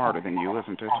are smarter than you,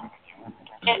 isn't it?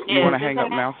 You want to hang up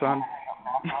now, son?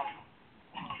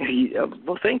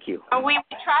 Well, thank you. We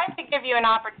tried to give you an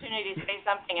opportunity to say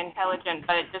something intelligent,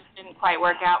 but it just didn't quite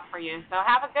work out for you. So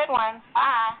have a good one.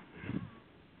 Bye.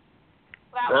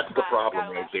 That's the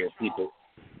problem right there, people.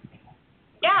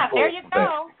 Yeah, there you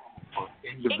go.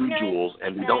 Individuals,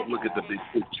 and they don't look at the big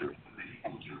picture.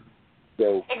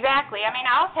 So exactly. I mean,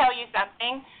 I'll tell you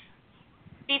something.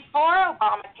 Before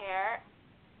Obamacare,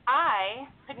 I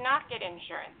could not get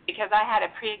insurance because I had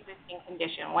a pre-existing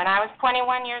condition. When I was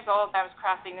 21 years old, I was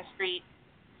crossing the street.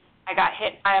 I got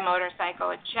hit by a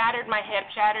motorcycle. It shattered my hip,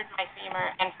 shattered my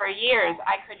femur, and for years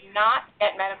I could not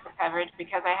get medical coverage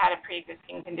because I had a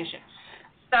pre-existing condition.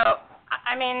 So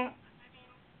I mean,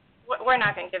 we're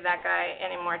not going to give that guy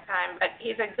any more time, but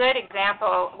he's a good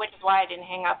example, which is why I didn't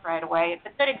hang up right away. It's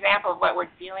a good example of what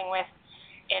we're dealing with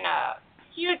in a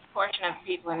huge portion of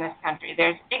people in this country.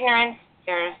 There's ignorance,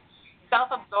 there's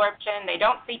self-absorption. They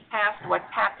don't see past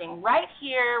what's happening right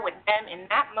here with them in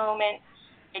that moment.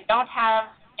 They don't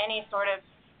have any sort of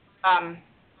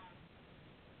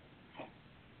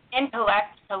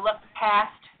intellect to look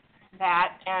past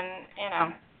that, and, you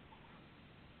know.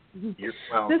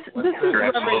 This is you're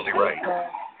absolutely right.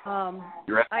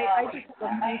 I just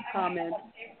have a few comments.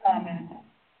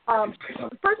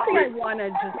 The first thing I want to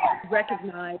just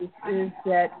recognize is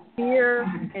that fear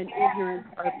and ignorance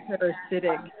are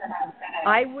parasitic.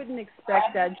 I wouldn't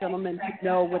expect that gentleman to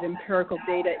know what empirical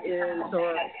data is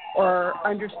or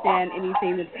understand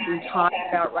anything that's being talked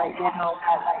about right now.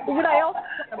 But what I also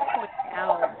want to point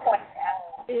out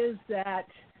is that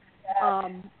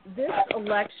this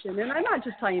election, and I'm not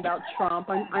just talking about Trump,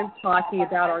 I'm talking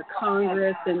about our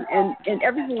Congress and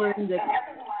everyone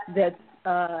that's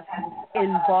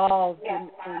involved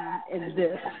in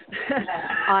this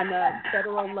on a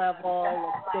federal level,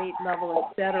 a state level,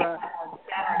 etc.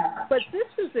 But this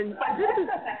is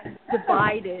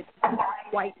divided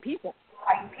white people,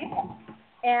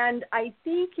 and I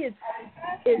think it's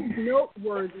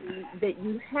noteworthy that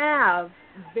you have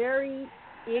very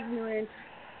ignorant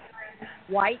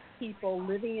white people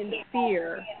living in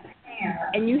fear,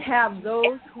 and you have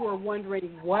those who are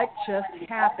wondering what just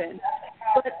happened.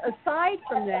 But aside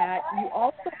from that, you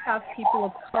also have people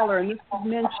of color, and this was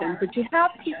mentioned, but you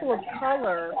have people of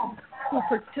color who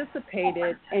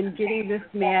participated in getting this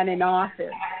man in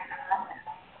office.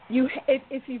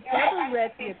 If you've ever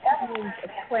read the opinions of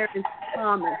Clarence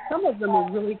Thomas, some of them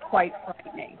are really quite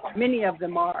frightening. Many of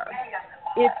them are.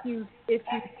 If you've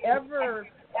ever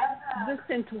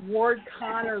listened to Ward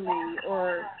Connerly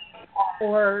or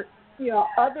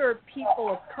other people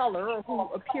of color or who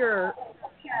appear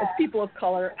as people of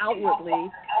color outwardly,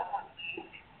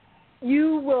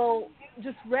 you will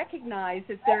just recognize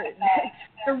that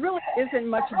there really isn't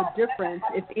much of a difference,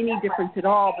 if any difference at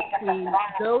all, between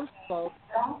those folks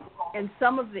and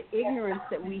some of the ignorance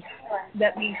that we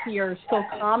hear so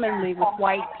commonly with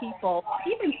white people,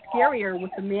 even scarier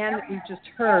with the man that we just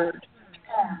heard.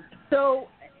 So,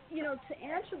 to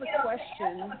answer the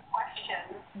question,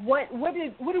 what do we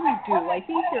do? I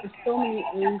think there are so many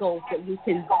angles that we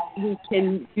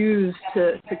can use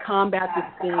to combat this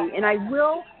thing, and I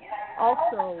will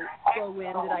also throw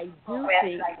in that I do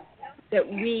think that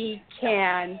we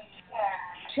can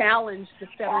challenge the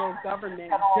federal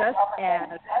government just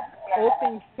as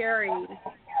open carry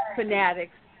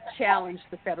fanatics challenge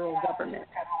the federal government.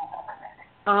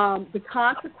 The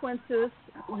consequences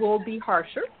will be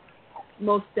harsher,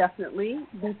 most definitely,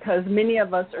 because many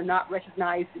of us are not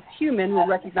recognized as human, we're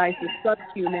recognized as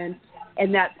subhuman,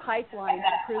 and that pipeline to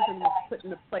prison was put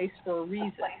into place for a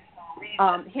reason.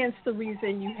 Hence the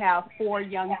reason you have 4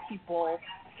 young people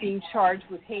being charged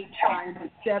with hate crimes,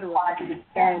 etc.,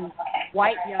 and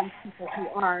white young people who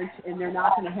aren't, and they're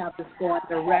not going to have this go on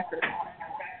their record.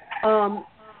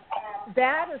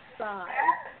 That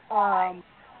aside,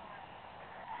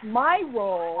 my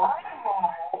role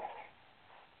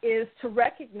is to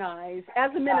recognize, as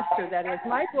a minister that is,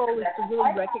 my role is to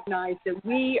really recognize that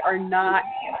we are not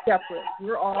separate.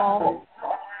 We're all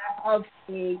of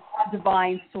a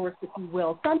divine source, if you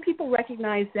will. Some people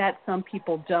recognize that, some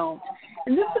people don't.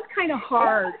 And this is kind of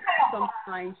hard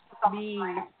sometimes for me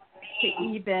to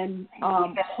even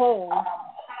hold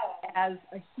as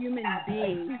a human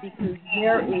being, because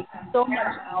there is so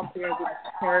much out there that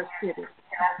is parasitic.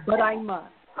 But I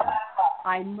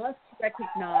must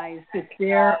recognize that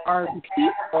there are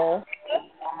people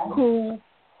who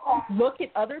look at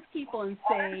other people and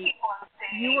say,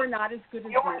 you are not as good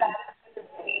as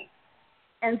me.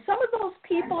 And some of those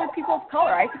people are people of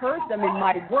color. I've heard them in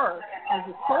my work as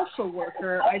a social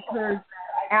worker. I've heard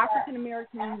African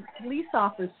American police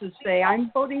officers say, I'm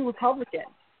voting Republican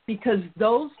because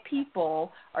those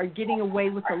people are getting away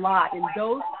with a lot, and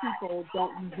those people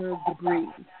don't deserve degrees.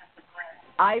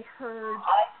 I've heard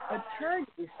attorneys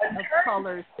of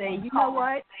color say, you know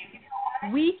what,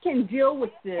 we can deal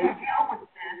with this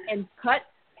and cut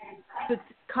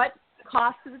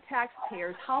costs to the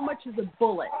taxpayers. How much is a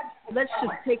bullet? Let's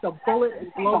just take a bullet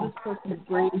and blow this person's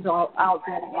brains all out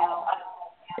right now.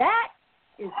 That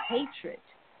is hatred,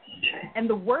 and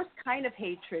the worst kind of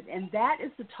hatred, and that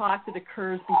is the talk that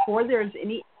occurs before there's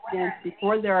any evidence,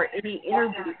 before there are any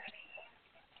interviews,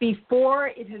 before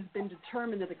it has been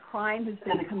determined that a crime has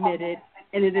been committed,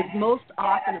 and it is most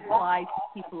often applied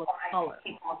to people of color.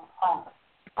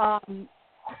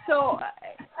 So,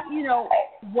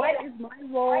 what is my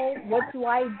role? What do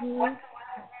I do?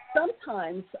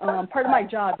 Sometimes part of my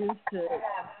job is to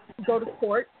go to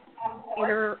court,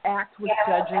 interact with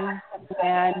judges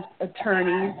and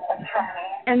attorneys.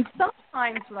 And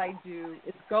sometimes what I do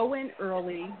is go in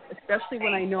early, especially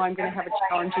when I know I'm going to have a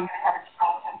challenging case.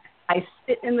 I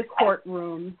sit in the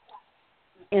courtroom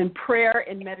in prayer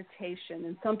and meditation.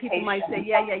 And some people might say,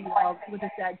 yeah, what does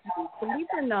that do? Believe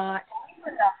it or not,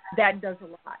 that does a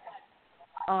lot.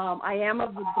 I am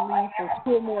of the belief that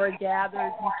two or more are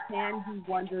gathered, you can do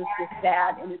wonders with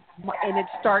that, and it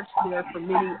starts there for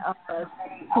many of us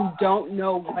who don't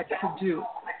know what to do.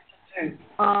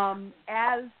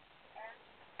 As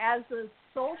a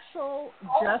social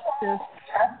justice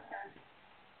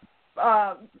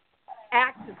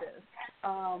activist,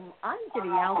 I'm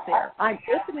getting out there. I'm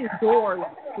opening doors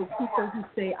for people who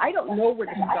say, I don't know where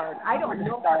to start. I don't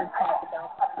know how to talk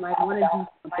about this, and I want to do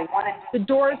something. The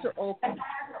doors are open.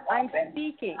 I'm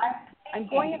speaking. I'm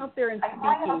going out there and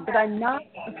speaking, but I'm not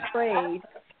afraid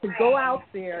to go out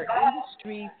there in the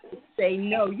streets and say,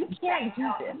 no, you can't do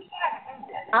this.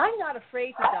 I'm not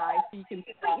afraid to die, so you can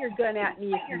point your gun at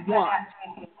me if you want.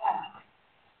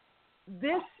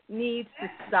 This needs to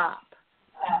stop.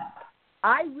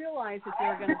 I realize that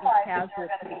there are going to be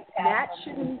casualties. That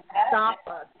shouldn't stop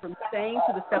us from saying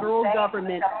to the federal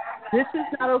government, this is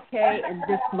not okay and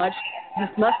this must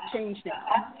change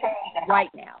now,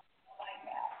 right now.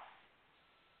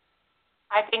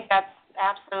 I think that's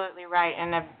absolutely right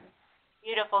and a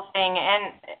beautiful thing.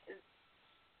 And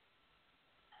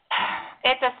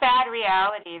it's a sad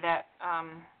reality that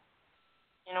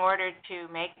in order to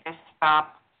make this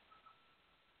stop,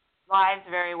 lives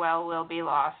very well will be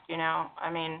lost, I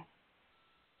mean,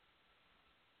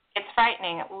 it's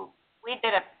frightening. We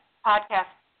did a podcast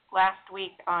last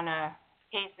week on a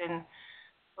case in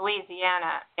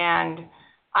Louisiana, and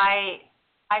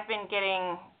I've been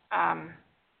getting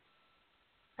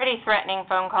pretty threatening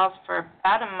phone calls for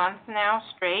about a month now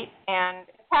straight, and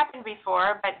it's happened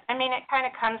before, but, I mean, it kind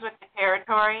of comes with the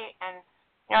territory, and,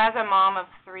 as a mom of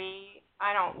 3,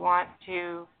 I don't want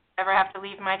to ever have to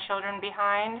leave my children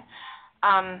behind.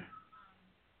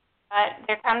 But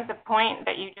there comes a point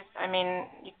that you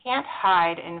can't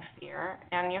hide in fear,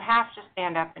 and you have to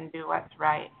stand up and do what's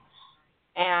right.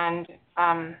 And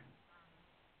I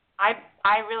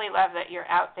really love that you're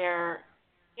out there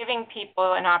giving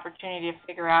people an opportunity to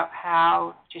figure out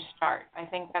how to start. I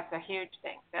think that's a huge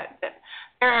thing, that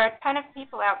there are a ton of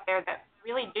people out there that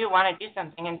really do want to do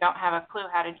something and don't have a clue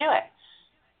how to do it.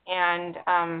 And,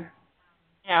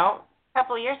 a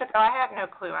couple of years ago, I had no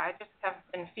clue. I just have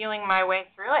been feeling my way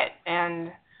through it, and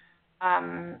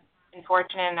been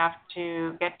fortunate enough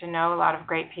to get to know a lot of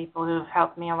great people who've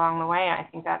helped me along the way. I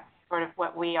think that's sort of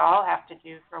what we all have to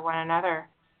do for one another.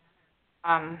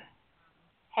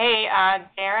 Hey,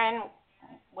 Darren,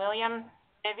 William,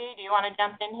 Vivi, do you want to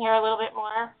jump in here a little bit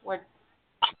more?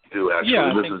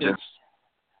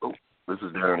 This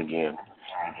is Darren again.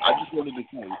 I just wanted to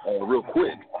say real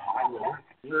quick,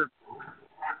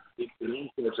 it all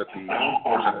starts at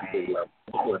the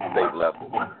state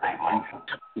level.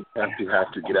 You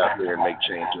have to get out there and make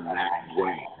change in that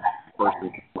way, first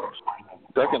and foremost.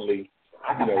 Secondly,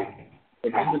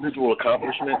 an individual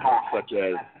accomplishment such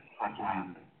as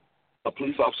a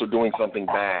police officer doing something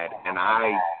bad and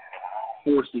I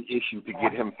force the issue to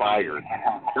get him fired,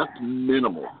 that's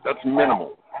minimal.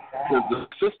 Because the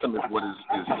system is what is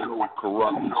so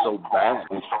corrupt and so bad.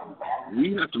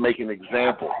 We have to make an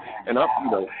example. And I've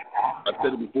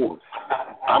said it before,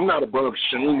 I'm not above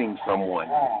shaming someone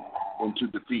into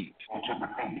defeat.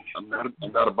 I'm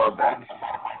not above that.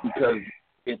 Because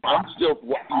if I'm still,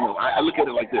 I look at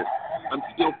it like this. I'm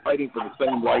still fighting for the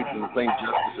same rights and the same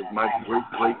justice as my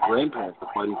great-great-grandparents were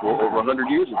fighting for over 100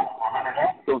 years ago.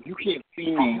 So if you can't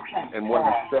see me and what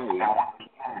I say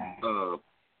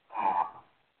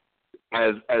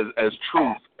as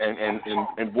truth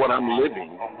and what I'm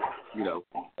living, and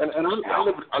I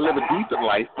live a decent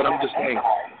life, but I'm just saying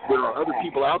there are other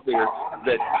people out there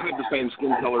that have the same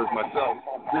skin color as myself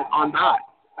that are not,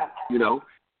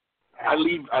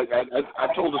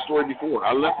 I've told the story before.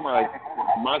 I left my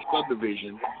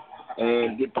subdivision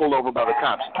and get pulled over by the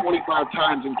cops 25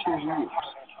 times in 2 years.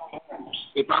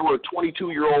 If I were a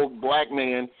 22-year-old black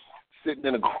man sitting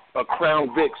in a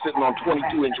Crown Vic sitting on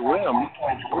 22-inch rims,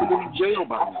 I would have been in jail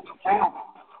by now.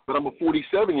 But I'm a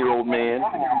 47-year-old man,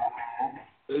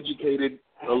 educated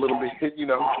a little bit,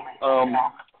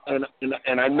 and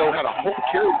I know how to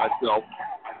carry myself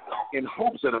in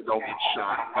hopes that I don't get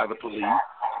shot by the police.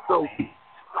 So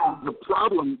the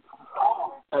problem,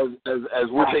 as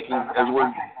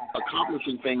we're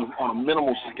accomplishing things on a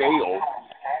minimal scale,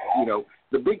 You know,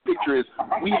 the big picture is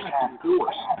we have to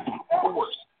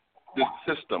force this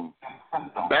system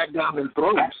back down their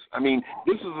throats. I mean,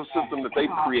 this is a system that they've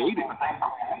created.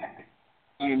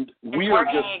 And we it's are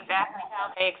working just exactly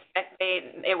how they expect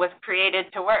it was created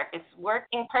to work. It's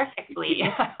working perfectly.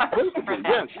 For them.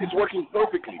 Yes, it's working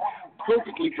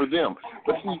perfectly for them.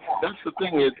 But see, that's the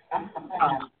thing is,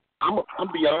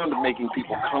 I'm beyond making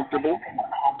people comfortable.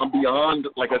 I'm beyond,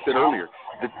 like I said earlier,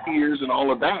 the tears and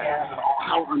all of that.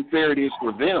 How unfair it is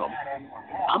for them.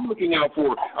 I'm looking out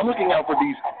for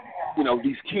these, you know,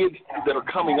 these kids that are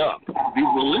coming up, these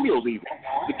millennials even,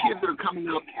 the kids that are coming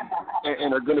up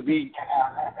and are going to be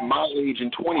my age in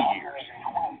 20 years.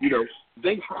 You know,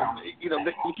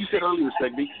 like you said earlier,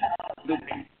 Segby,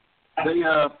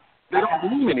 they don't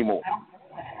dream anymore.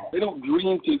 They don't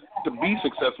dream to be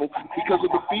successful because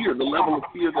of the fear, the level of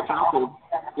fear that's out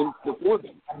there before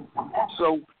them.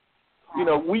 So, you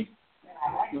know, we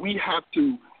have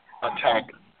to attack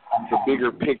the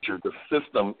bigger picture. The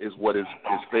system is what is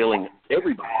failing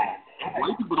everybody.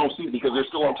 White people don't see it because they're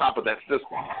still on top of that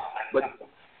system. But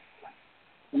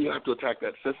we have to attack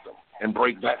that system and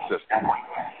break that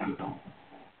system.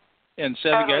 And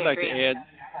Sevig, I'd like to add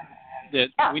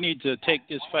that we need to take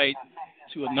this fight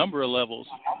to a number of levels.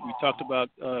 We talked about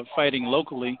fighting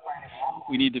locally.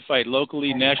 We need to fight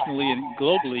locally, nationally, and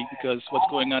globally because what's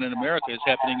going on in America is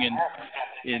happening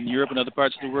in Europe and other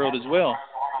parts of the world as well.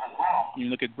 You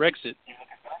look at Brexit,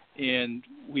 and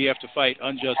we have to fight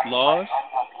unjust laws.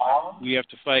 We have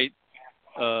to fight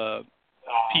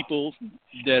people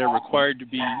that are required to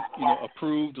be, you know,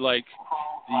 approved, like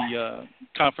the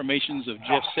confirmations of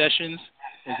Jeff Sessions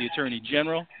as the Attorney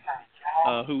General,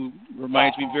 who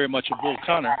reminds me very much of Bull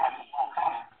Connor.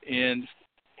 And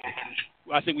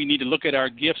I think we need to look at our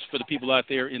gifts for the people out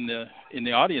there in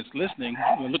the audience listening.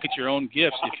 You know, look at your own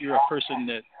gifts. If you're a person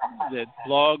that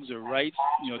blogs or writes,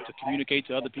 you know, to communicate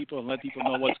to other people and let people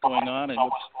know what's going on and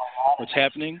what's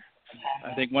happening.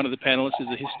 I think one of the panelists is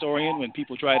a historian. When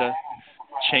people try to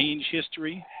change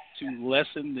history to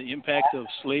lessen the impact of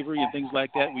slavery and things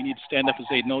like that, we need to stand up and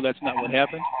say, no, that's not what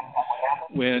happened.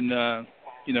 When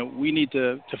you know, we need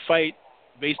to fight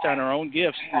based on our own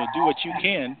gifts. You know, do what you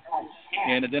can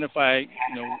and identify,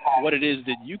 you know, what it is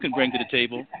that you can bring to the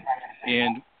table,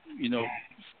 and, you know,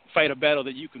 fight a battle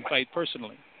that you can fight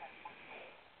personally.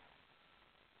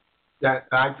 Yeah,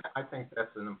 I think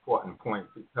that's an important point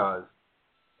because,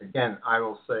 again, I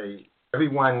will say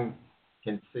everyone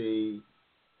can see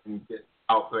and get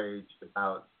outraged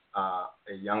about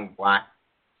a young black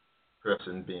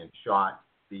person being shot,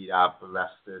 beat up,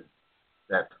 arrested.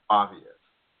 That's obvious.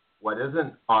 What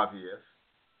isn't obvious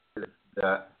is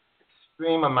the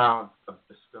extreme amount of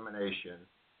discrimination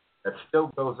that still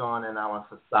goes on in our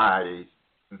societies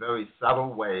in very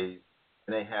subtle ways,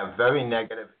 and they have very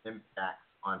negative impacts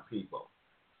on people.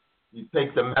 You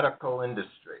take the medical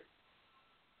industry.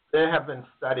 There have been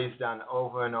studies done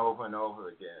over and over and over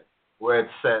again where it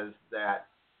says that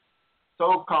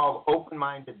so-called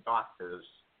open-minded doctors,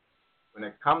 when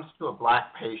it comes to a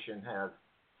black patient, have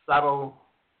subtle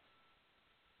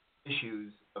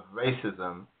issues of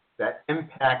racism that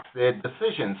impacts their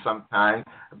decisions sometimes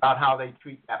about how they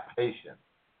treat that patient.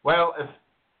 Well, if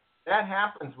that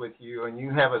happens with you and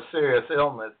you have a serious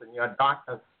illness and your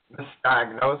doctor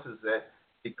misdiagnoses it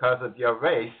because of your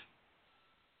race,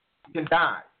 you can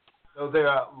die. So there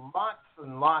are lots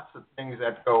and lots of things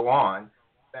that go on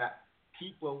that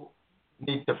people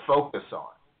need to focus on.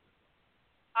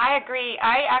 I agree.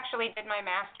 I actually did my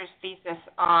master's thesis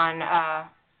on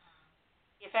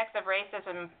the effects of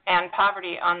racism and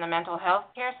poverty on the mental health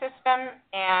care system,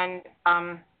 and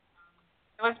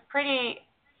it was pretty,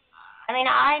 I mean,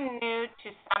 I knew to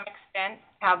some extent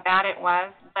how bad it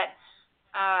was, but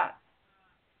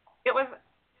it was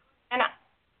an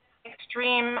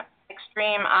extreme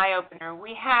eye-opener.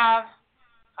 We have,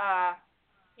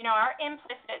 you know, our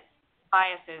implicit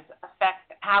biases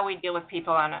affect how we deal with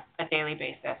people on a daily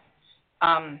basis.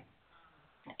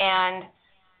 And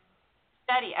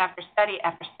study after study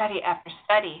after study after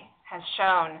study has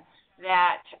shown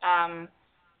that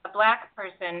a black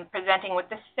person presenting with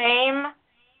the same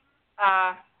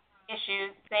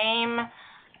issues, same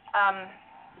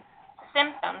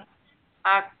symptoms,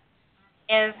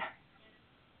 is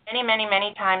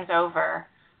many times over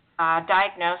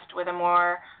diagnosed with a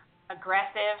more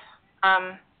aggressive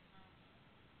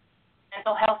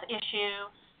mental health issue.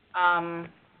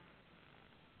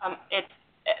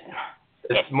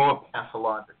 It's more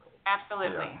pathological.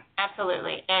 Absolutely, yeah.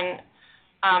 Absolutely. And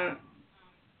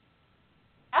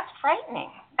that's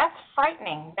frightening. That's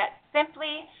frightening that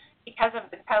simply because of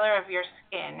the color of your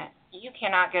skin, you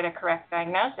cannot get a correct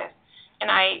diagnosis. And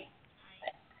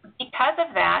because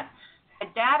of that, the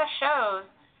data shows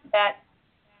that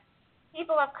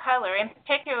people of color, and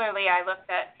particularly I looked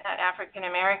at African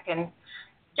Americans,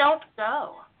 don't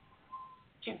go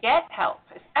to get help,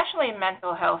 especially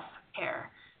mental health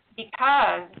care,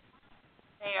 because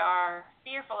they are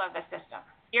fearful of the system,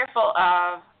 fearful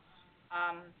of,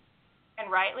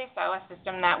 and rightly so, a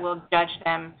system that will judge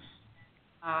them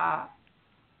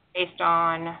based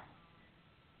on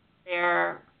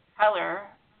their color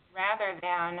rather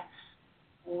than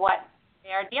what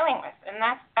they are dealing with. And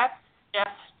that's just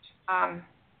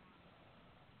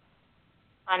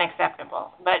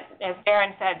unacceptable. But as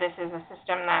Darren said, this is a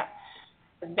system that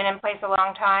has been in place a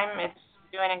long time. It's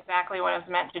doing exactly what it's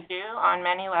meant to do on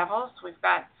many levels. We've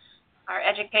got our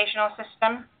educational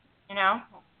system,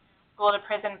 school to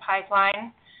prison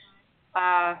pipeline,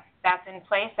 that's in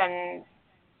place, and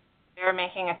they're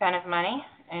making a ton of money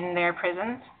in their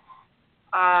prisons.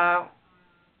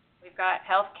 We've got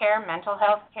health care, mental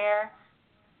health care,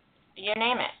 you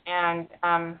name it.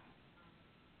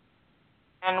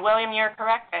 And William, you're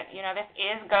correct that, this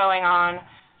is going on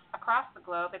across the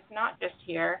globe. It's not just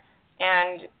here.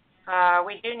 And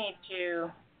we do need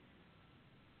to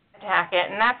attack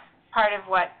it. And that's part of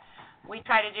what we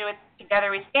try to do with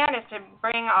Together We Stand, is to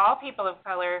bring all people of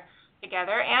color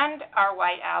together and our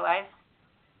white allies,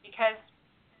 because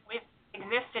we've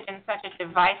existed in such a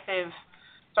divisive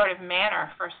sort of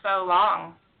manner for so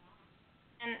long.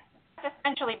 And that's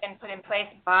essentially been put in place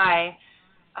by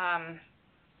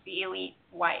the elite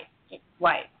white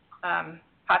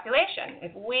population.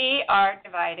 If we are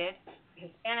divided, the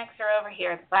Hispanics are over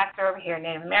here, the blacks are over here,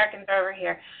 Native Americans are over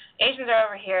here, Asians are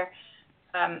over here,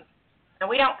 and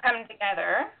we don't come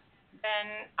together,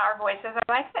 then our voices are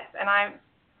like this. And I'm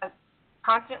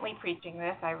constantly preaching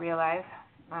this, I realize.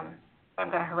 I'm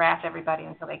going to harass everybody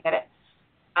until they get it.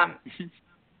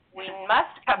 We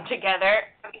must come together,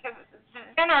 because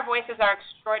then our voices are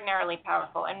extraordinarily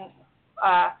powerful, and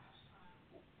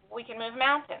we can move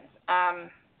mountains.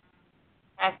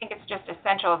 I think it's just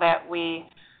essential that we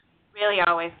really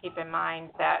always keep in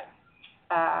mind that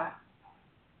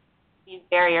these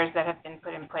barriers that have been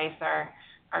put in place are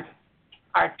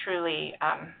truly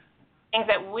things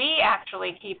that we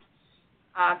actually keep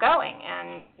going,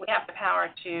 and we have the power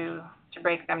to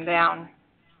break them down.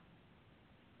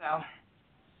 So,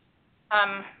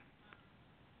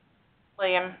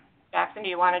 William Jackson, do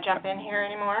you want to jump in here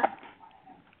anymore?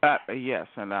 Yes,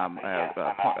 and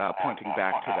pointing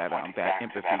back to that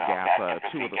empathy gap,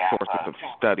 two of the sources of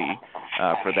study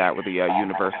for that were the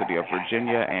University of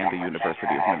Virginia and the University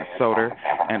of Minnesota,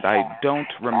 and I don't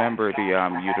remember the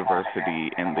university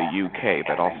in the UK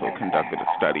that also conducted a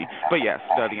study. But yes,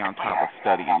 study on top of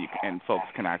study, and folks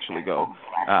can actually go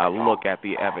look at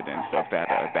the evidence of that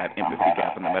empathy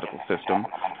gap in the medical system.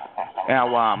 Now,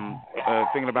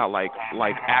 thinking about like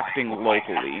acting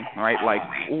locally, right? Like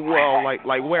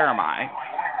where am I?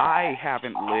 I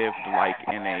haven't lived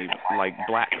in a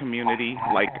black community.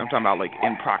 I'm talking about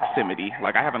in proximity.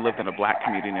 I haven't lived in a black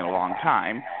community in a long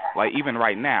time. Even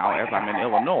right now, as I'm in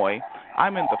Illinois,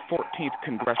 I'm in the 14th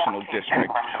congressional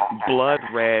district. Blood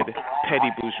red,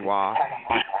 petty bourgeois.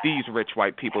 These rich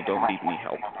white people don't need any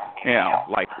help.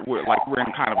 We're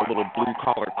in kind of a little blue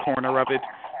collar corner of it,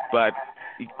 but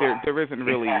there isn't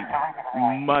really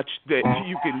much that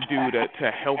you can do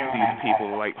to help these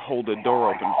people, hold the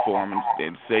door open for them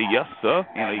and say, yes, sir.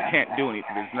 You can't do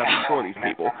anything. There's nothing for these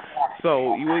people.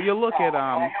 So you look at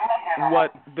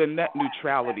what the net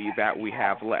neutrality that we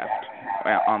have left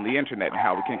on the Internet and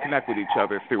how we can connect with each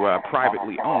other through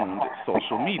privately owned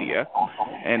social media,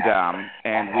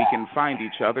 and we can find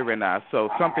each other. And so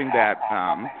something that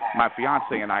my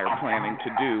fiance and I are planning to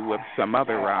do with some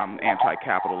other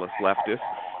anti-capitalist leftists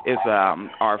is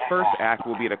our first act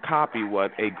will be to copy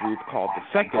what a group called the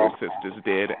Secular Sisters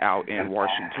did out in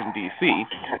Washington, D.C.,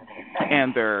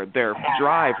 and their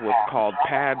drive was called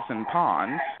Pads and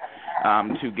Pawns,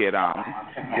 to get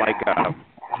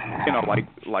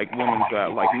women's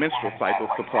menstrual cycle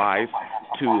supplies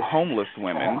to homeless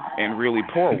women and really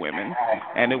poor women,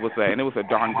 and it was a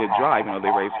darn good drive. They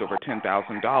raised over $10,000,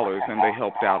 and they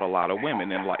helped out a lot of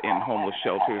women in homeless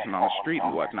shelters and on the street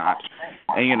and whatnot.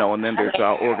 And then there's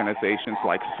organizations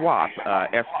like SWOP,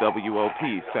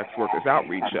 SWOP, Sex Workers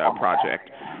Outreach Project,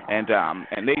 and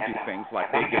they do things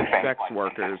like they give sex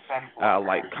workers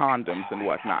like condoms and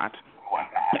whatnot.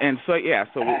 And so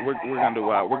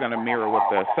we're going to mirror what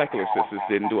the Secular Sisters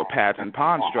did and do a Pads and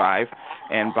Pawns drive,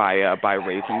 and by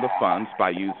raising the funds by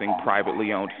using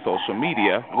privately owned social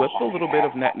media with a little bit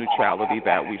of net neutrality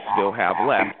that we still have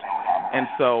left. And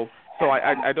so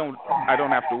I don't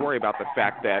have to worry about the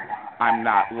fact that I'm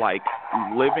not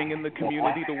living in the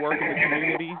community to work in the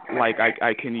community, like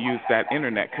I can use that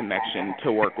internet connection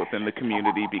to work within the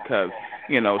community because,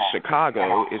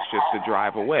 Chicago is just a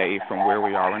drive away from where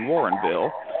we are in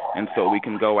Warrenville. And so we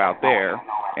can go out there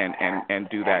and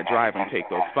do that drive and take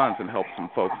those funds and help some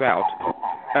folks out.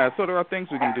 So there are things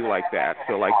we can do like that.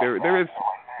 So like there is,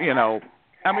 we'll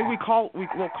call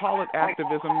it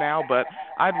activism now, but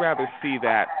I'd rather see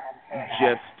that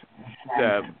just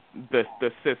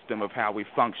the system of how we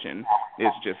function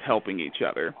is just helping each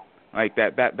other. Like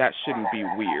that shouldn't be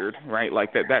weird, right?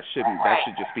 Like that should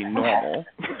just be normal.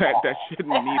 that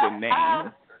shouldn't need a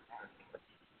name.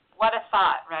 What a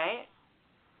thought, right?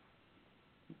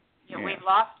 Yeah. We've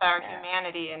lost our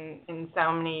humanity in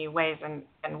so many ways, and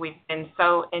we've been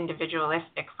so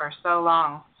individualistic for so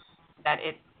long that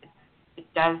it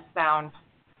does sound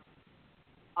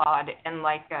odd and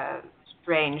like a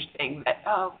strange thing that,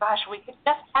 oh gosh, we could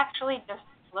just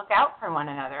look out for one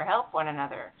another, help one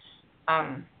another.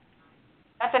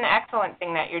 That's an excellent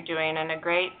thing that you're doing and a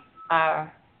great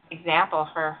example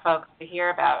for folks to hear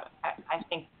about. I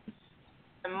think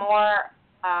the more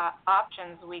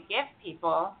options we give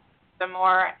people, the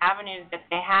more avenues that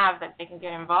they have that they can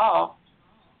get involved,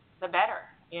 the better.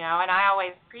 And I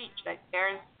always preach that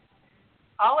there's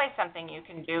always something you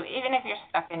can do, even if you're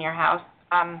stuck in your house,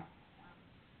 to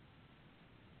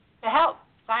help.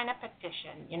 Sign a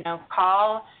petition,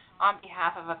 call on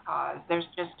behalf of a cause. There's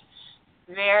just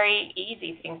very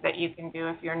easy things that you can do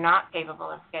if you're not capable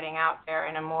of getting out there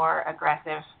in a more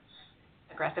aggressive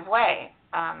way.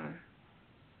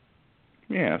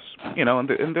 Yes,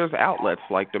 and there's outlets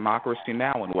like Democracy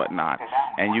Now! And whatnot,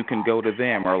 and you can go to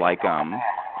them, or like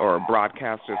or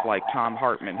broadcasters like Thom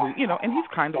Hartmann, who and he's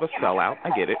kind of a sellout,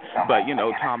 I get it, but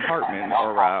Thom Hartmann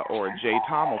or Jay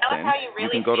Tomlinson, Tell us how you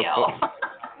really can go feel.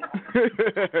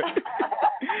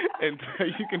 And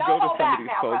you can go to some of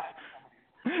these folks,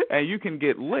 and you can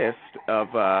get lists of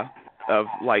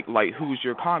like who's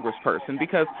your congressperson,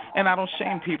 because, and I don't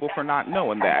shame people for not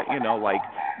knowing that, like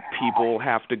people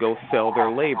have to go sell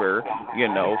their labor,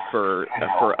 for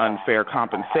unfair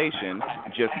compensation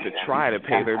just to try to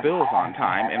pay their bills on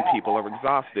time, and people are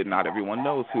exhausted. Not everyone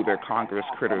knows who their Congress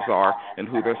critters are and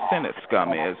who their Senate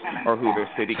scum is, or who their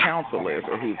city council is,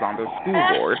 or who's on their school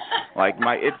board. Like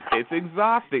it's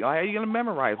exhausting. Like, how are you going to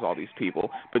memorize all these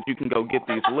people? But you can go get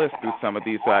these lists through some of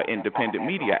these independent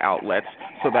media outlets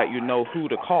so that you know who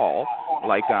to call.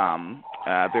 Like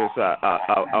there's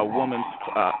a women's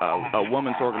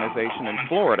organization in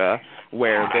Florida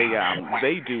where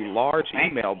they do large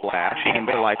email blasts, and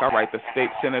they're like, all right, the state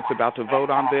Senate's about to vote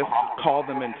on this. Call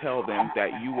them and tell them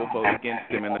that you will vote against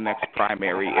them in the next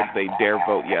primary if they dare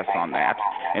vote yes on that.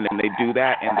 And then they do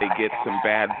that, and they get some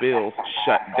bad bills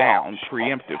shut down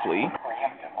preemptively.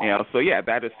 So yeah,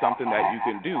 that is something that you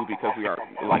can do, because we are,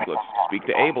 like, let's speak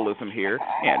to ableism here,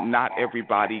 and not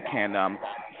everybody can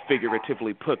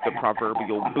figuratively put the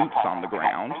proverbial boots on the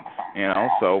ground,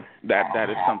 so that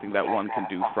is something that one can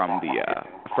do from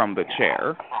the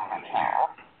chair.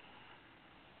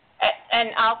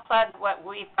 And I'll plug what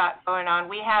we've got going on.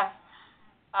 We have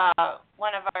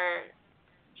one of our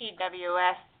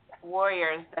TWS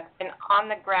warriors that's been on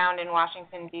the ground in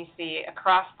Washington, D.C.,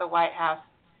 across the White House,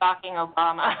 stalking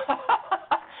Obama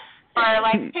for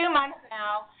like 2 months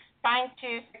now, trying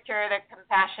to secure the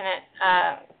compassionate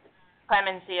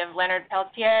clemency of Leonard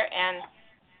Peltier, and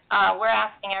we're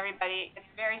asking everybody, it's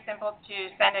very simple to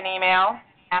send an email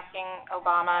asking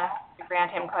Obama to grant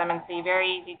him clemency.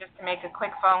 Very easy, just to make a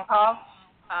quick phone call.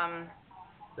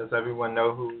 Does everyone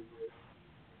know who he is?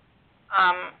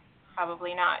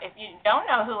 Probably not. If you don't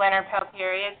know who Leonard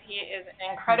Peltier is, he is an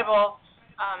incredible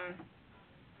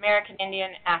American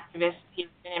Indian activist. He's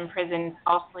been imprisoned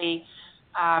falsely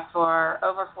for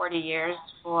over 40 years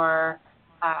for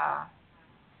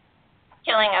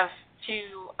killing of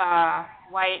 2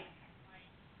 white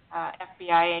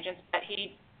FBI agents, but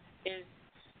he is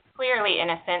clearly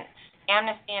innocent.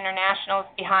 Amnesty International is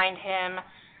behind him.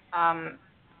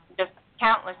 Just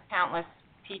countless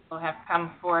people have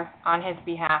come forth on his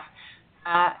behalf.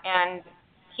 And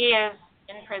he is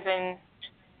in prison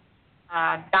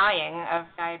dying of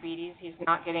diabetes. He's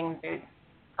not getting the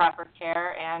proper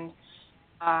care, and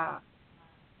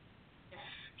if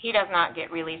he does not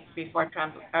get released before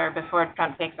Trump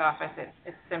takes office,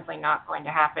 it's simply not going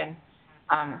to happen.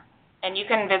 And you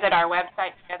can visit our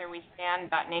website,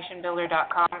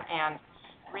 togetherwestand.nationbuilder.com, and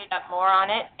read up more on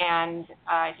it. And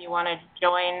if you want to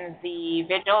join the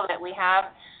vigil that we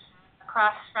have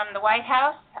across from the White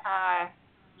House,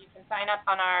 you can sign up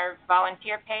on our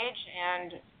volunteer page,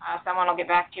 and someone will get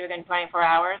back to you within 24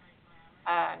 hours.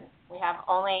 We have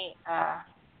only a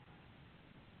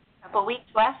couple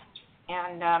weeks left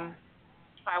And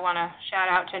I want to shout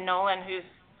out to Nolan, who's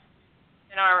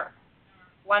in our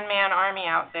one-man army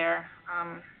out there,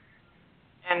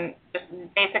 and just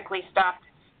basically stopped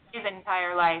his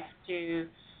entire life to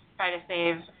try to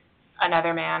save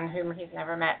another man whom he's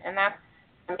never met. And that's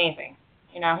amazing.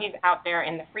 You know, he's out there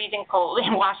in the freezing cold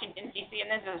in Washington, D.C., and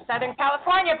this is Southern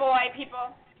California, boy,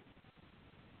 people.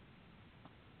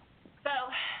 So,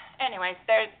 anyways,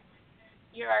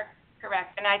 you are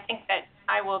correct, and I think that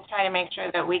I will try to make sure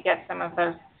that we get some of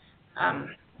those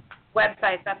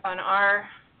websites up on our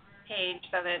page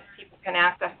so that people can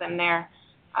access them there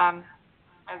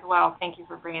as well. Thank you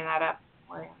for bringing that up,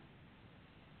 William.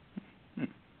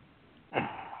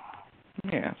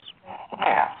 Yes.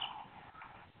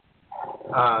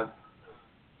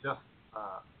 Just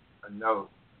a note.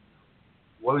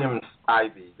 William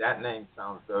Spivey, that name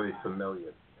sounds very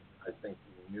familiar. I think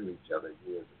we knew each other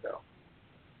years ago.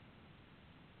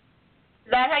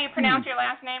 Is that how you pronounce your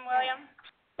last name,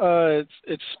 William?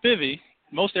 It's Spivey.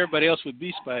 Most everybody else would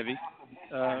be Spivey.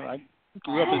 I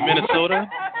grew up in Minnesota.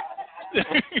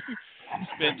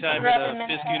 Spent time at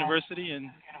Fisk University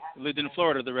and lived in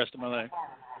Florida the rest of my life.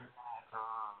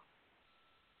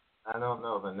 I don't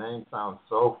know. The name sounds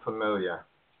so familiar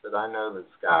that I know this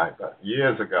guy, but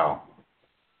years ago.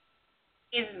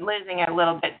 He's losing it a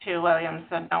little bit too, William,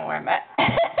 so don't worry about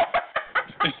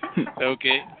it.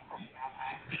 Okay.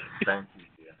 Thank you,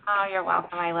 dear. Oh, you're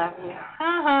welcome. I love you.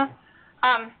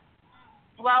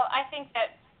 Well, I think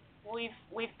that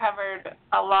we've covered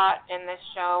a lot in this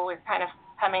show. We're kind of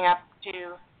coming up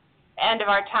to the end of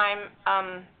our time.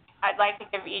 I'd like to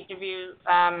give each of you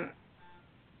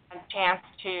a chance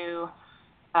to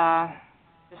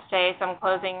say some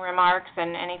closing remarks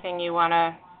and anything you want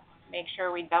to make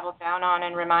sure we double down on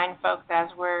and remind folks as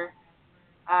we're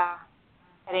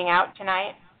heading out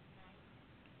tonight.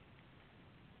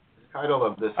 The title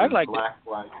of this is Black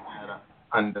Lives Matter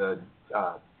Under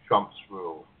Trump's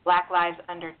Rule. Black Lives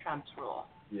Under Trump's Rule.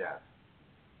 Yes.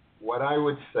 What I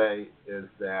would say is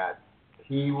that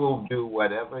he will do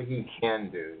whatever he can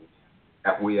do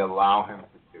that we allow him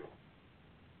to do.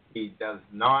 He does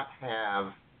not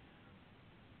have,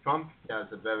 Trump has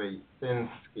a very thin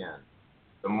skin.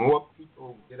 The more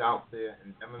people get out there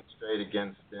and demonstrate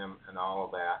against him and all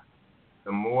of that,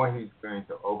 the more he's going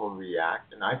to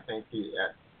overreact. And I think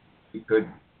he could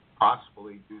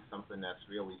possibly do something that's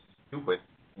really stupid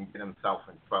and get himself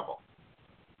in trouble.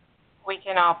 We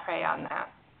can all pray on that.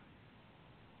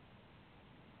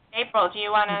 April, do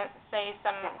you want to say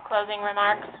some closing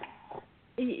remarks?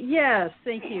 Yes,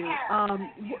 thank you.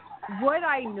 What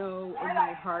I know in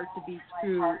my heart to be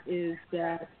true is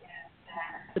that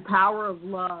the power of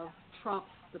love trumps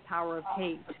the power of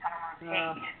hate.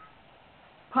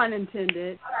 Pun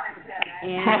intended.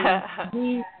 And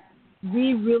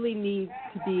we really need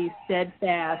to be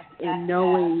steadfast in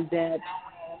knowing that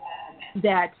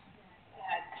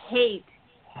hate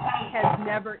has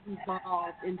never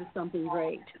evolved into something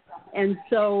great. And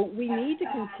so we need to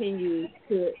continue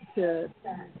to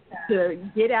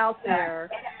get out there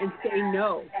and say,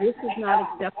 no, this is not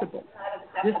acceptable.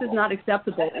 This is not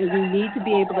acceptable. And we need to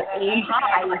be able to aim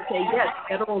high and say, yes,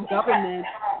 federal government,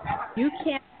 you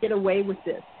can't get away with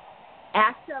this.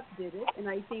 ACT UP did it, and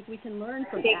I think we can learn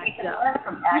from ACT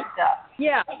UP.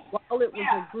 Yeah, while it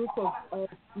was a group of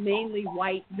mainly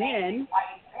white men,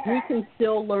 we can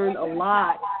still learn a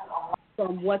lot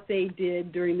from what they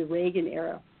did during the Reagan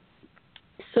era.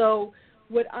 So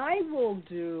what I will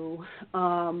do,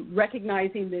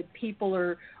 recognizing that people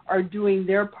are doing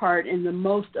their part in the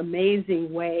most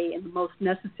amazing way, in the most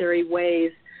necessary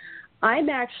ways, I'm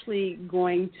actually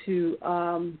going to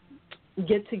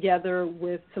get together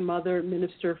with some other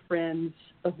minister friends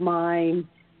of mine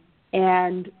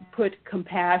and put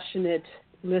compassionate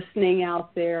listening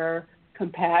out there,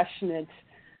 compassionate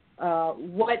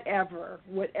whatever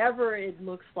it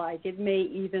looks like. It may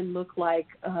even look like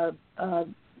a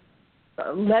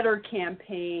letter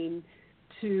campaign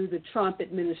to the Trump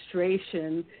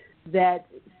administration that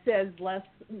says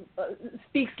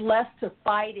speaks less to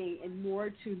fighting and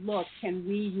more to, look, can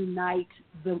we unite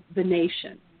the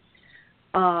nation?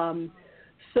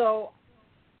 So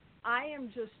I am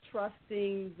just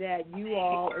trusting that you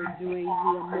all are doing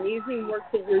the amazing work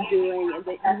that you're doing and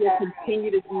that you will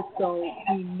continue to do so.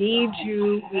 We need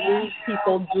you. We need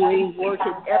people doing work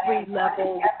at every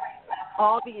level,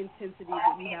 all the intensity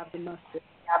that we have to muster.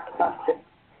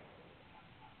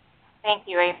 Thank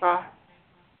you, April.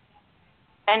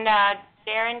 And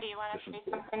Darren, do you want to say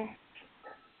something?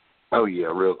 Oh, yeah,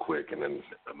 real quick, and then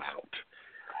I'm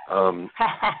out.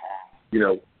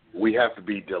 We have to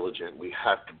be diligent. We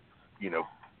have to,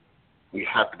 we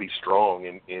have to be strong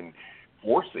in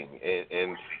enforcing.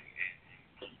 And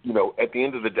you know, at the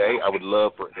end of the day, I would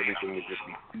love for everything to just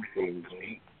be peaceful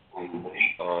and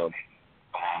great.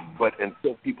 But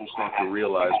until people start to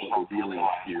realize what we're dealing with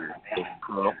here with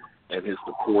Trump and his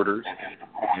supporters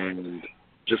and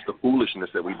just the foolishness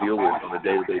that we deal with on a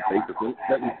day-to-day basis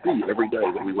that we see every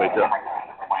day that we wake up.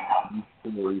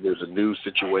 There's a new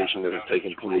situation that has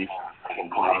taken place.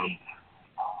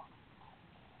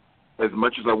 As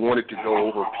much as I wanted to go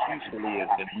over peacefully and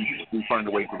we find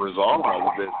a way to resolve all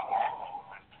of this,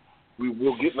 we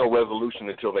will get no resolution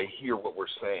until they hear what we're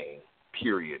saying,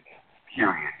 period.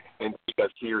 And take that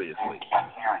seriously.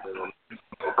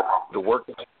 The work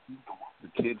that I do,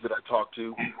 the kids that I talk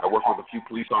to, I work with a few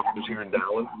police officers here in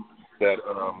Dallas that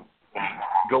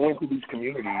go into these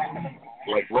communities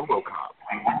like RoboCop.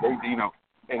 They, you know,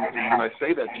 and when I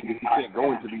say that to you, you can't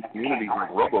go into these communities like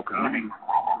RoboCop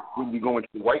when you go into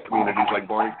the white communities like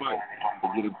Barney Fife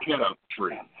and get a cat out the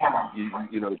tree.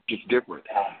 You know, it's just different.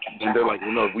 And they're like,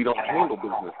 well, no, we don't handle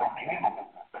business.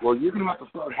 Well, you're going to have to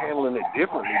start handling it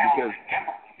differently because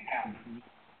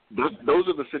those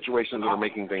are the situations that are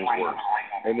making things worse.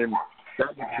 And then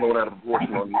that gets thrown out of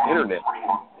proportion on the internet.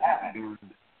 And,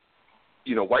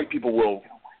 you know, white people will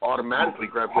automatically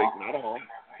gravitate, not all,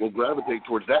 will gravitate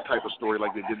towards that type of story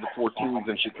like they did the 14s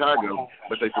in Chicago,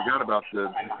 but they forgot about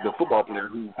the football player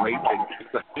who raped and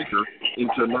kicked a finger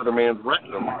into another man's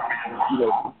rectum. You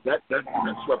know, that's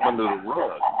swept under the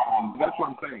rug. That's what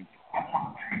I'm saying.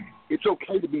 It's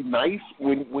okay to be nice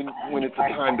when it's a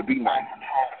time to be nice,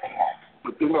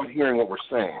 but they're not hearing what we're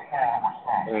saying.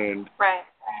 And,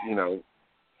 you know,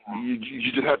 you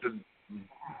just have to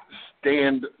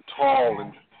stand tall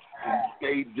and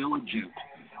stay diligent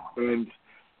and,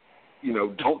 you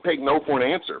know, don't take no for an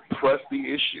answer. Press the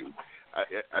issue.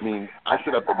 I mean, I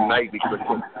sit up at night because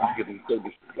I'm getting so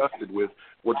disgusted with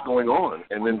what's going on.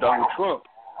 And then Donald Trump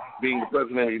being the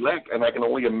president-elect, and I can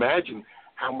only imagine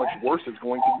how much worse it's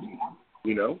going to be,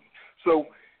 you know? So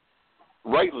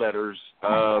write letters,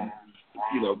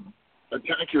 you know,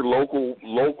 attack your local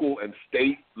and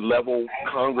state level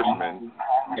congressmen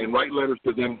and write letters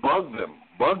to them, bug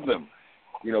them,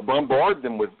 you know, bombard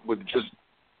them with just,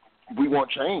 we want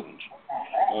change.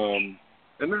 And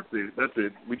that's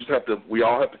it. We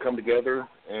all have to come together,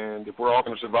 and if we're all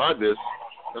going to survive this,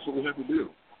 that's what we have to do.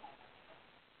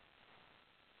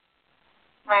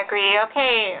 I agree.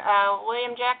 Okay,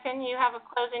 William Jackson, you have a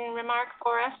closing remark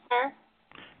for us, sir?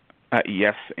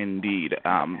 Yes, indeed.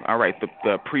 All right,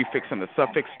 the prefix and the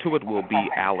suffix to it will be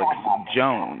Alex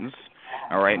Jones.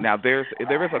 All right, now there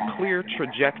is a clear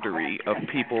trajectory of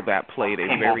people that played a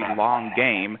very long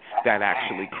game that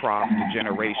actually crossed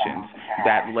generations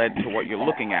that led to what you're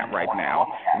looking at right now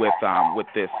with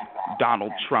this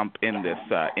Donald Trump in this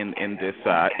in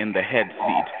the head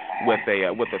seat with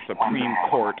a Supreme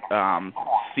Court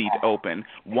seat open,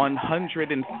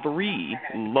 103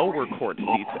 lower court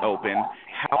seats open,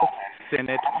 House,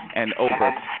 Senate, and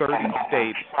over 30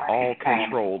 states all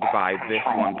controlled by this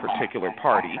one particular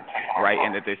party, right?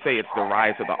 And that they say it's the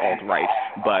rise of the alt-right,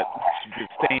 but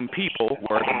the same people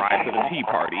were the rise of the Tea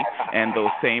Party, and those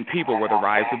same people were the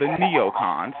rise of the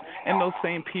neocons, and those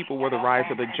same people were the rise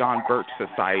of the John Birch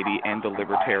Society and the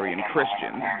Libertarian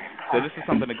Christians. So this is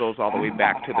something that goes all the way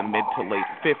back to the mid to late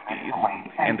 50s,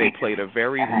 and they played a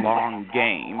very long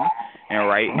game. All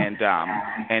right,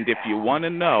 and if you want to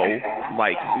know,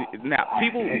 like, now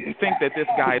people think that this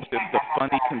guy is just a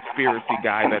funny conspiracy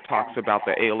guy that talks about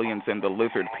the aliens and the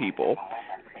lizard people.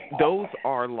 Those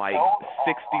are like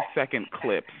 60-second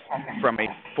clips from a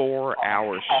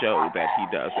 4-hour show that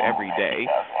he does every day.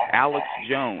 Alex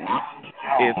Jones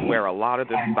is where a lot of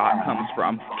this thought comes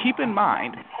from. Keep in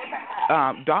mind,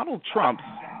 Donald Trump's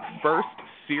first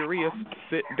serious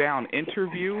sit-down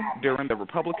interview during the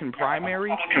Republican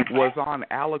primary was on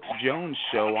Alex Jones'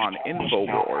 show on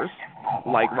InfoWars.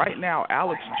 Like right now,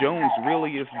 Alex Jones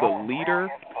really is the leader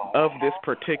of this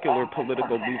particular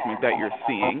political movement that you're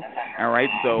seeing. All right,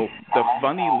 so the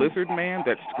funny lizard man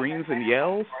that screams and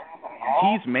yells,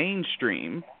 he's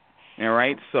mainstream. All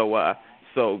right, so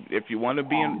if you want to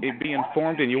be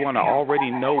informed and you want to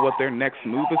already know what their next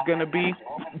move is going to be,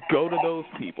 go to those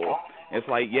people. It's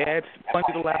like, yeah, it's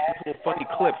funny to laugh at little funny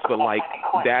clips, but like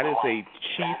that is a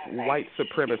chief white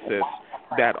supremacist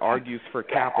that argues for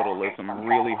capitalism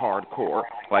really hardcore.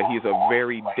 Like he's a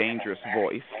very dangerous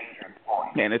voice.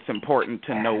 And it's important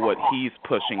to know what he's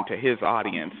pushing to his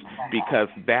audience because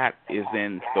that is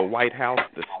in the White House,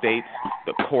 the states,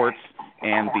 the courts,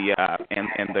 and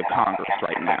the Congress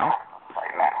right now.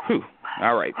 Whew.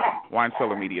 All right.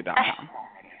 WineCellarMedia.com.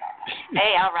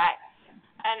 Hey, all right.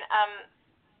 And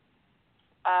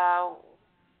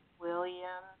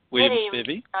William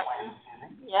Spivey.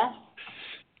 Yes.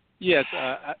 Yes,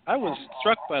 I was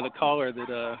struck by the caller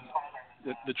that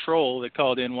the troll that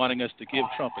called in wanting us to give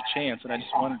Trump a chance, and I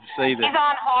just wanted to say that he's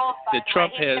on hold. That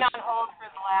Trump he's been on hold for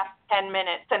the last 10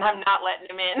 minutes, and I'm not letting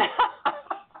him in.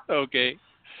 Okay,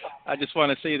 I just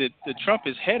want to say that Trump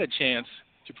has had a chance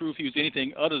to prove he was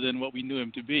anything other than what we knew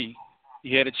him to be.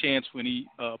 He had a chance when he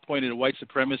appointed a white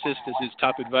supremacist as his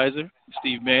top advisor,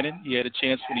 Steve Bannon. He had a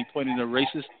chance when he appointed a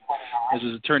racist as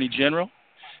his attorney general.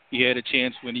 He had a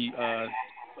chance when he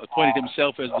appointed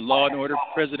himself as the law and order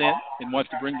president and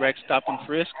wants to bring back stop and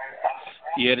frisk.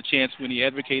 He had a chance when he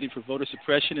advocated for voter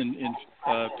suppression in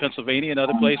Pennsylvania and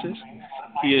other places.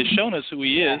 He has shown us who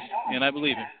he is, and I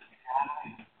believe him.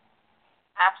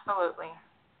 Absolutely.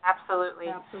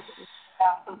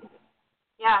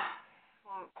 Yeah.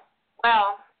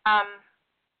 Well, I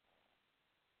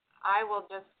will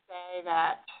just say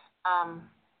that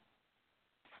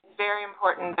it's very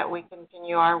important that we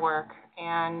continue our work,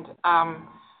 and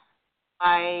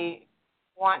I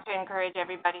want to encourage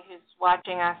everybody who's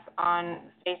watching us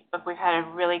on Facebook. We've had a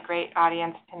really great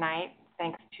audience tonight,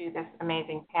 thanks to this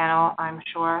amazing panel, I'm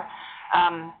sure.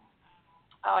 And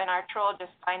our troll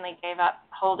just finally gave up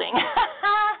holding.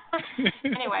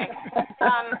 Anyway,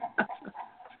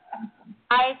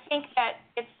 I think that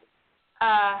it's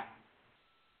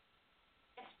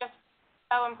just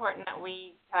so important that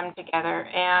we come together,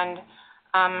 and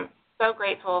I'm so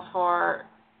grateful for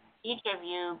each of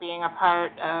you being a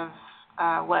part of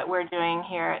what we're doing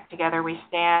here at Together We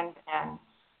Stand, and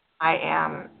I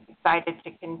am excited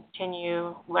to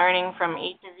continue learning from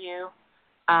each of you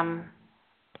and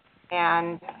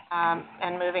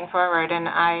moving forward. And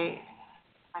I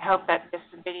hope that this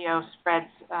video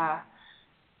spreads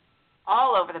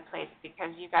all over the place,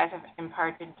 because you guys have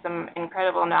imparted some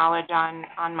incredible knowledge on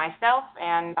myself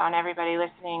and on everybody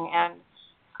listening, and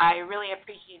I really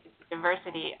appreciate the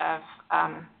diversity of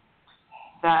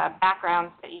the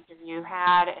backgrounds that each of you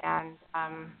had, and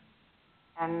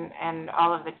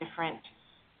all of the different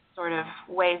sort of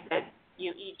ways that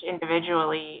you each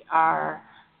individually are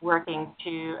working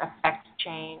to affect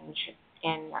change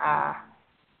in a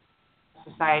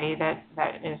society that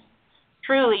is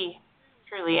truly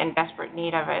in desperate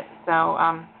need of it. So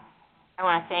I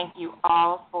want to thank you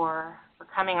all for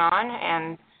coming on,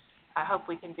 and I hope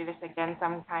we can do this again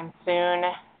sometime soon,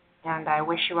 and I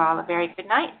wish you all a very good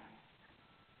night.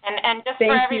 And just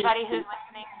for everybody who's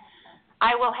listening,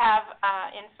 I will have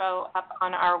info up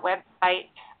on our website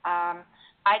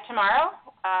by tomorrow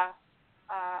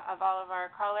of all of our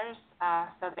callers,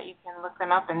 so that you can look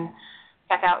them up and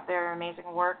check out their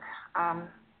amazing work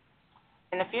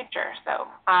in the future. So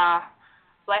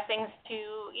blessings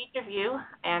to each of you,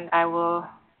 and I will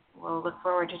look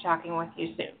forward to talking with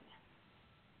you soon.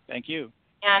 Thank you.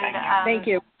 And thank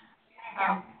you.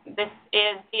 This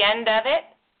is the end of it,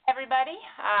 everybody.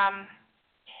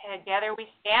 Together We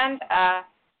Stand.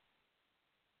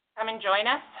 Come and join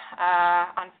us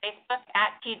on Facebook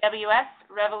at TWS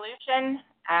Revolution,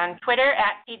 and Twitter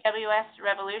at TWS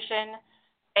Revolution.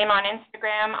 Same on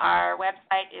Instagram. Our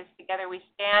website is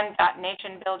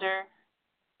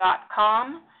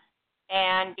togetherwestand.nationbuilder.com,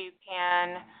 and you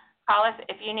can call us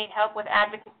if you need help with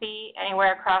advocacy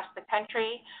anywhere across the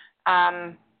country.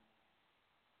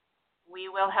 We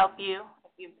will help you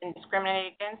if you've been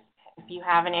discriminated against. If you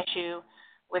have an issue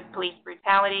with police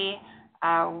brutality,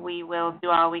 we will do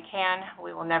all we can.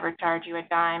 We will never charge you a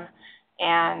dime.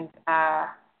 And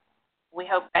we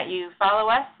hope that you follow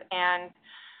us and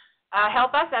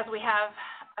help us, as we have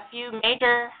a few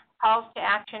major calls to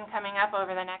action coming up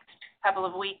over the next couple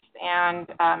of weeks. And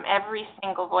every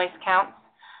single voice counts.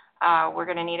 We're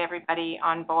going to need everybody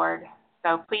on board.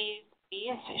 So please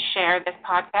share this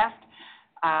podcast.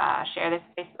 Share this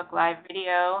Facebook Live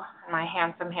video. My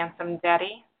handsome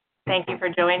daddy. Thank you for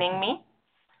joining me.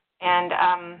 And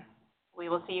we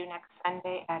will see you next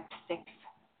Sunday at 6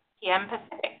 p.m.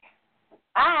 Pacific.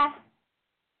 Bye.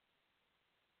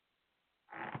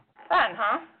 Fun,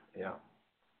 huh? Yeah.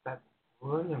 That's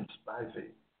William Spivey. I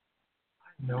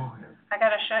know him. I got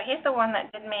to show. He's the one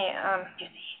that did me. You see,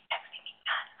 he's texting me.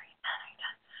 Done. Are you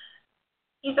done?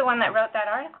 He's the one that wrote that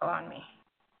article on me.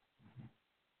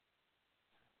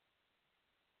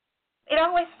 It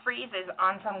always freezes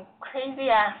on some crazy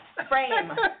ass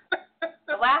frame.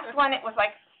 The last one, it was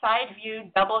like side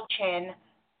view, double chin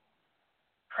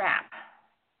crap.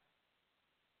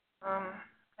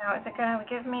 Now is it gonna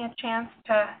give me a chance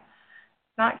to?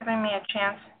 It's not giving me a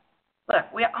chance. Look,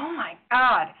 oh my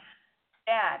God,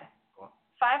 Dad,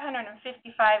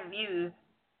 555 views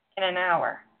in an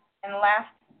hour. And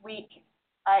last week,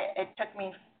 it took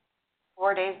me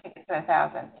 4 days to get to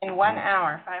 1,000. In 1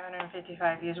 hour,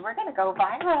 555 views. We're gonna go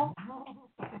viral.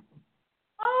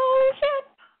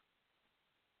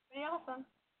 pretty awesome.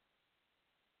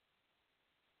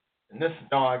 And this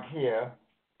dog here,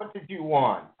 what did you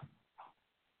want?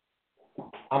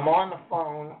 I'm on the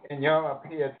phone, and you're up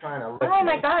here trying to listen. Oh,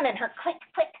 my God, and her click,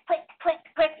 click, click, click,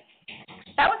 click.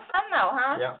 That was fun, though,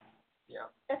 huh? Yeah, yeah.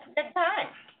 It's a good time.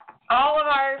 All of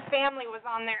our family was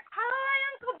on there. Hi,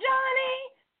 Uncle Johnny.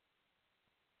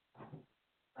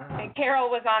 And Carol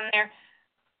was on there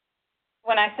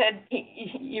when I said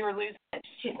you were losing it.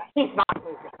 She's like, he's not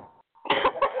losing.